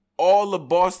like all the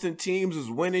Boston teams was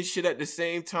winning shit at the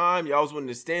same time. Y'all was winning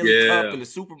the Stanley Cup and the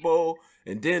Super Bowl,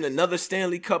 and then another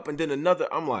Stanley Cup, and then another.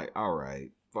 I'm like, all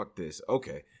right, fuck this.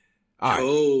 Okay. All right.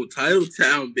 Oh, Title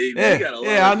Town, baby.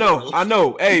 I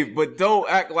know. Hey, but don't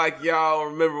act like y'all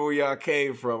remember where y'all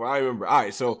came from. I remember. All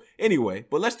right, so anyway,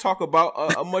 but let's talk about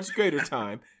a much greater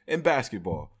time in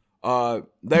basketball.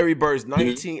 Larry Bird's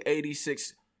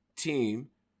 1986 team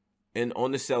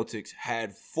on the Celtics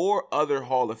had 4 other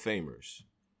Hall of Famers.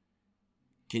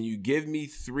 Can you give me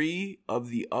 3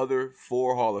 of the other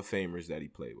 4 Hall of Famers that he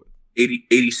played with?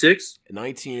 86?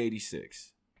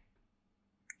 1986.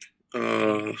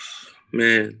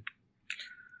 Man.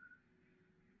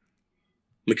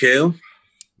 McHale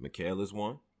is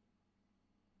one.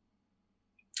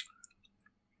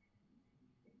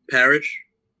 Parrish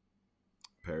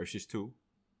is 2.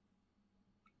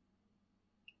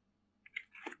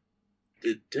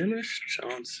 Did Dennis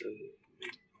Johnson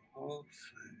Hall of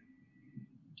Fame?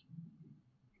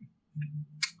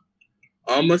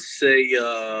 I'm gonna say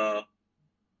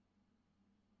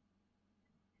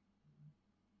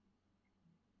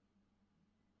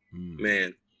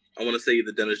man, I want to say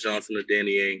either Dennis Johnson or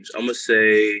Danny Ainge. I'm gonna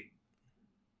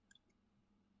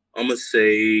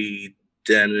say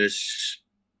Dennis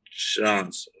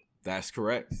Johnson. That's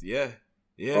correct. Yeah.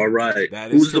 All right.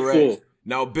 That is correct. The 4?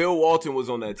 Now Bill Walton was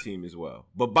on that team as well,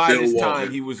 but by this time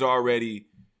he was already,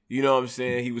 you know what I'm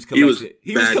saying? He was collecting.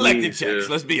 He was collecting checks.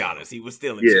 Let's be honest. He was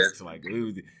stealing checks. Like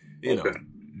you know.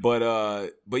 But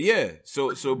yeah.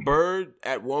 So Bird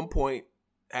at one point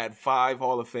had 5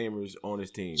 Hall of Famers on his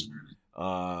team.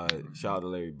 Shout out to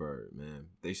Larry Bird, man.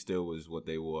 They still was what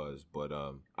they was. But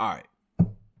all right.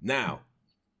 Now,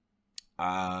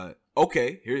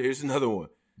 okay, here's another one.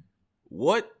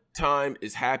 What time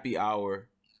is happy hour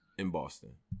in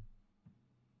Boston?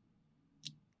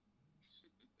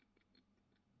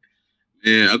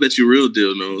 Yeah, I bet you Real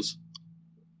Deal knows.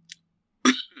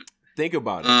 Think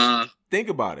about it. Think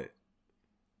about it.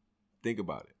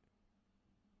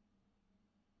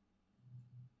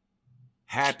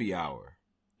 Happy hour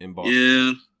in Boston.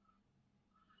 Yeah.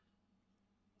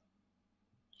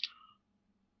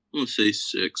 I'm going to say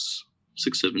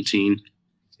 6:17.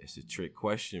 It's a trick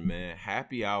question, man.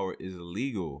 Happy hour is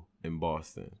illegal in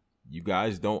Boston. You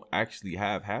guys don't actually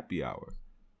have happy hour.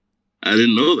 I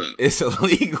didn't know that. It's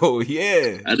illegal,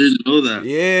 yeah. I didn't know that.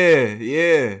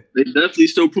 Yeah. They definitely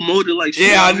still promote it like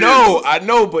shit. Yeah, I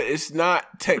know, but it's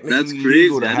not technically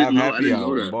legal to have happy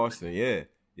hour in Boston. Yeah.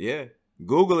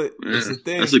 Google it. Yeah, it's a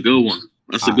thing. That's a good one.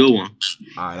 A good one.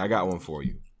 All right, I got one for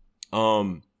you.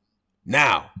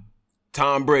 Now,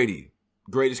 Tom Brady,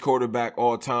 greatest quarterback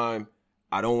all time.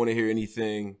 I don't want to hear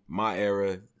anything. My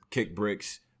era, kick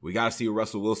bricks. We got to see what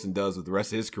Russell Wilson does with the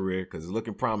rest of his career because it's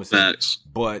looking promising. Facts.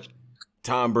 But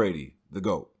Tom Brady, the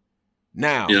GOAT.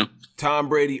 Now, Tom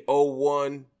Brady,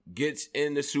 01, gets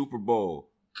in the Super Bowl.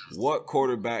 What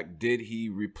quarterback did he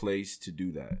replace to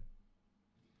do that?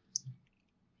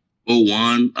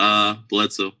 01,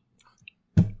 Bledsoe.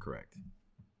 Correct.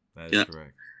 That is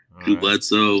correct. Drew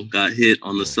Bledsoe got hit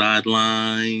on the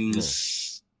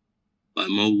sidelines by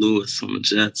Mo Lewis on the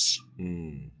Jets.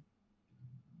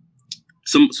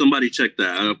 Somebody check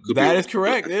that. That is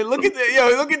correct. Look at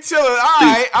that. Look at Chilla.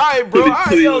 All right, bro.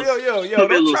 Yo.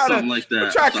 Don't try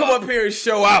to come up here and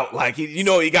show out like he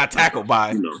got tackled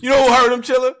by. You know who hurt him,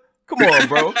 Chilla? Come on,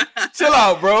 bro. Chill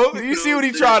out, bro. You see what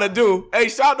he trying to do. Hey,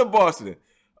 shout out to Boston.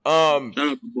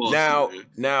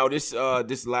 Now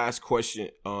this last question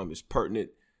is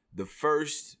pertinent. The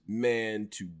first man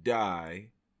to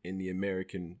die in the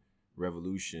American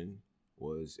Revolution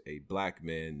was a black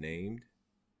man named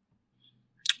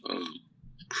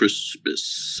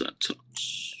Crispus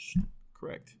Attucks.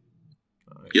 Correct.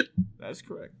 All right. Yep. That's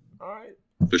correct. All right.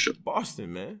 For sure.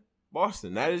 Boston, man.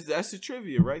 Boston. That's the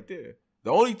trivia right there.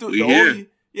 The only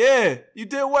yeah, you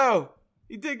did well.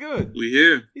 You did good. We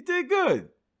here. You did good.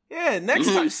 Yeah, next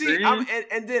time. See,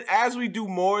 and then as we do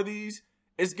more of these,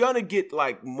 it's gonna get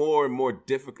like more and more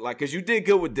difficult. Like, cause you did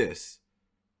good with this.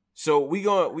 So we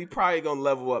probably gonna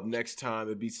level up next time.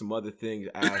 It'd be some other things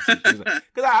asked.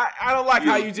 Cause I don't like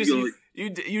how you just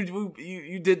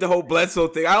you did the whole Bledsoe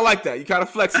thing. I don't like that. You kind of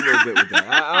flex a little bit with that.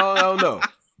 I don't know.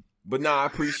 But nah, I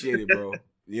appreciate it, bro.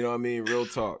 You know what I mean? Real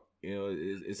talk. You know,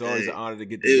 it's always an honor to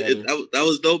get together. That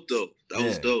was dope though. That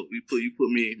was dope. You put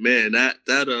me, man.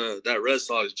 That Red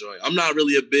Sox joint. I'm not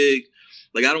really a big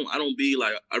I don't be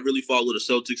like, I really follow the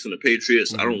Celtics and the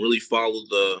Patriots. I don't really follow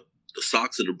the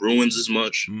Sox and the Bruins as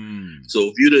much.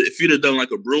 So if you'd have done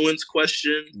like a Bruins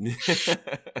question,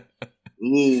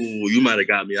 you might have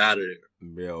got me out of there.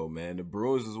 Yo, man, the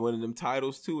Bruins was winning them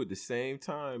titles too at the same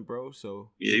time, bro. So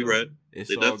yeah, you're right. It's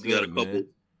they all definitely good, got a couple. Man.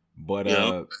 But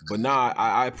nah,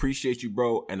 I appreciate you,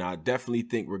 bro, and I definitely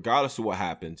think, regardless of what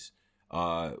happens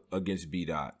against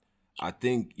B-Dot, I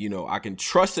think I can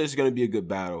trust that it's going to be a good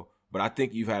battle. But I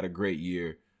think you've had a great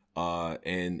year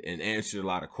and answered a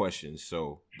lot of questions.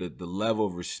 So the level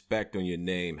of respect on your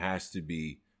name has to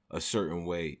be a certain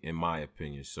way, in my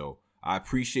opinion. So I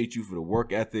appreciate you for the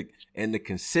work ethic and the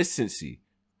consistency.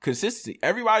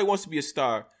 Everybody wants to be a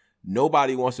star.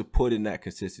 Nobody wants to put in that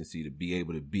consistency to be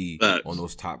able to be on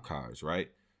those top cards, right?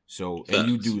 So, and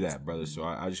you do that, brother. So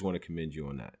I just want to commend you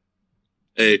on that.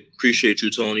 Hey, appreciate you,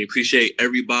 Tony. Appreciate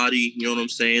everybody, you know what I'm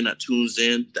saying, that tunes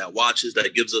in, that watches,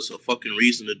 that gives us a fucking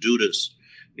reason to do this.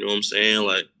 You know what I'm saying?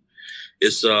 Like,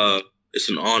 it's an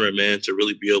honor, man, to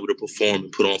really be able to perform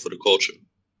and put on for the culture.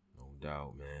 No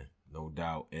doubt, man. No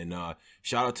doubt. And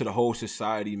shout out to the whole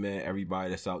society, man, everybody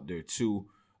that's out there too.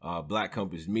 Black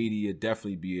Compass Media,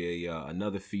 definitely be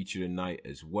another feature tonight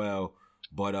as well.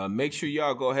 But make sure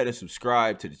y'all go ahead and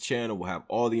subscribe to the channel. We'll have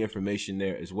all the information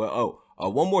there as well. Oh,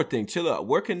 one more thing, Chilla.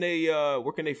 Where can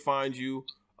they find you?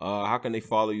 How can they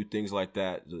follow you? Things like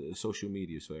that. The social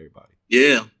media for everybody.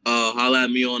 Yeah, holla at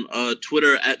me on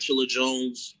Twitter at Chilla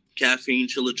Jones, Caffeine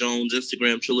Chilla Jones,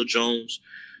 Instagram Chilla Jones,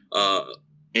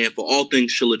 and for all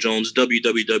things Chilla Jones,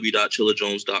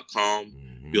 www.chillajones.com.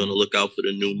 Be on the lookout for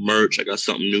the new merch. I got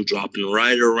something new dropping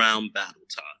right around battle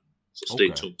time. So stay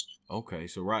tuned. Okay,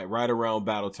 so right around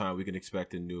battle time, we can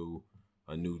expect a new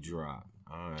drop.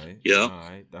 All right. Yeah. All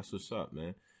right. That's what's up,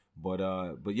 man. But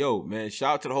yo, man,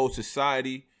 shout out to the whole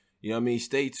society. You know what I mean?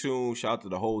 Stay tuned. Shout out to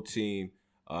the whole team.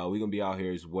 We're gonna be out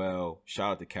here as well.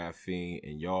 Shout out to Caffeine,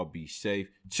 and y'all be safe.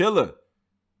 Chilla,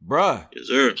 bruh. Yes,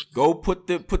 sir. Go put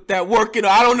that work in.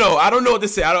 I don't know what to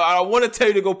say. I don't want to tell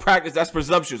you to go practice. That's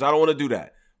presumptuous. I don't want to do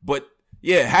that. But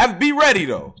yeah, be ready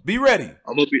though. Be ready.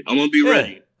 I'm gonna be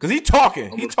ready. Cause he's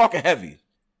talking heavy.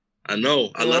 I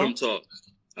know. I let him talk.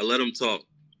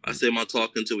 I say my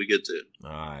talk until we get there.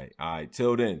 All right.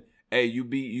 Till then, hey, you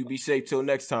be safe till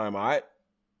next time. All right.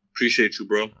 Appreciate you,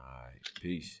 bro. All right.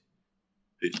 Peace.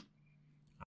 Peace.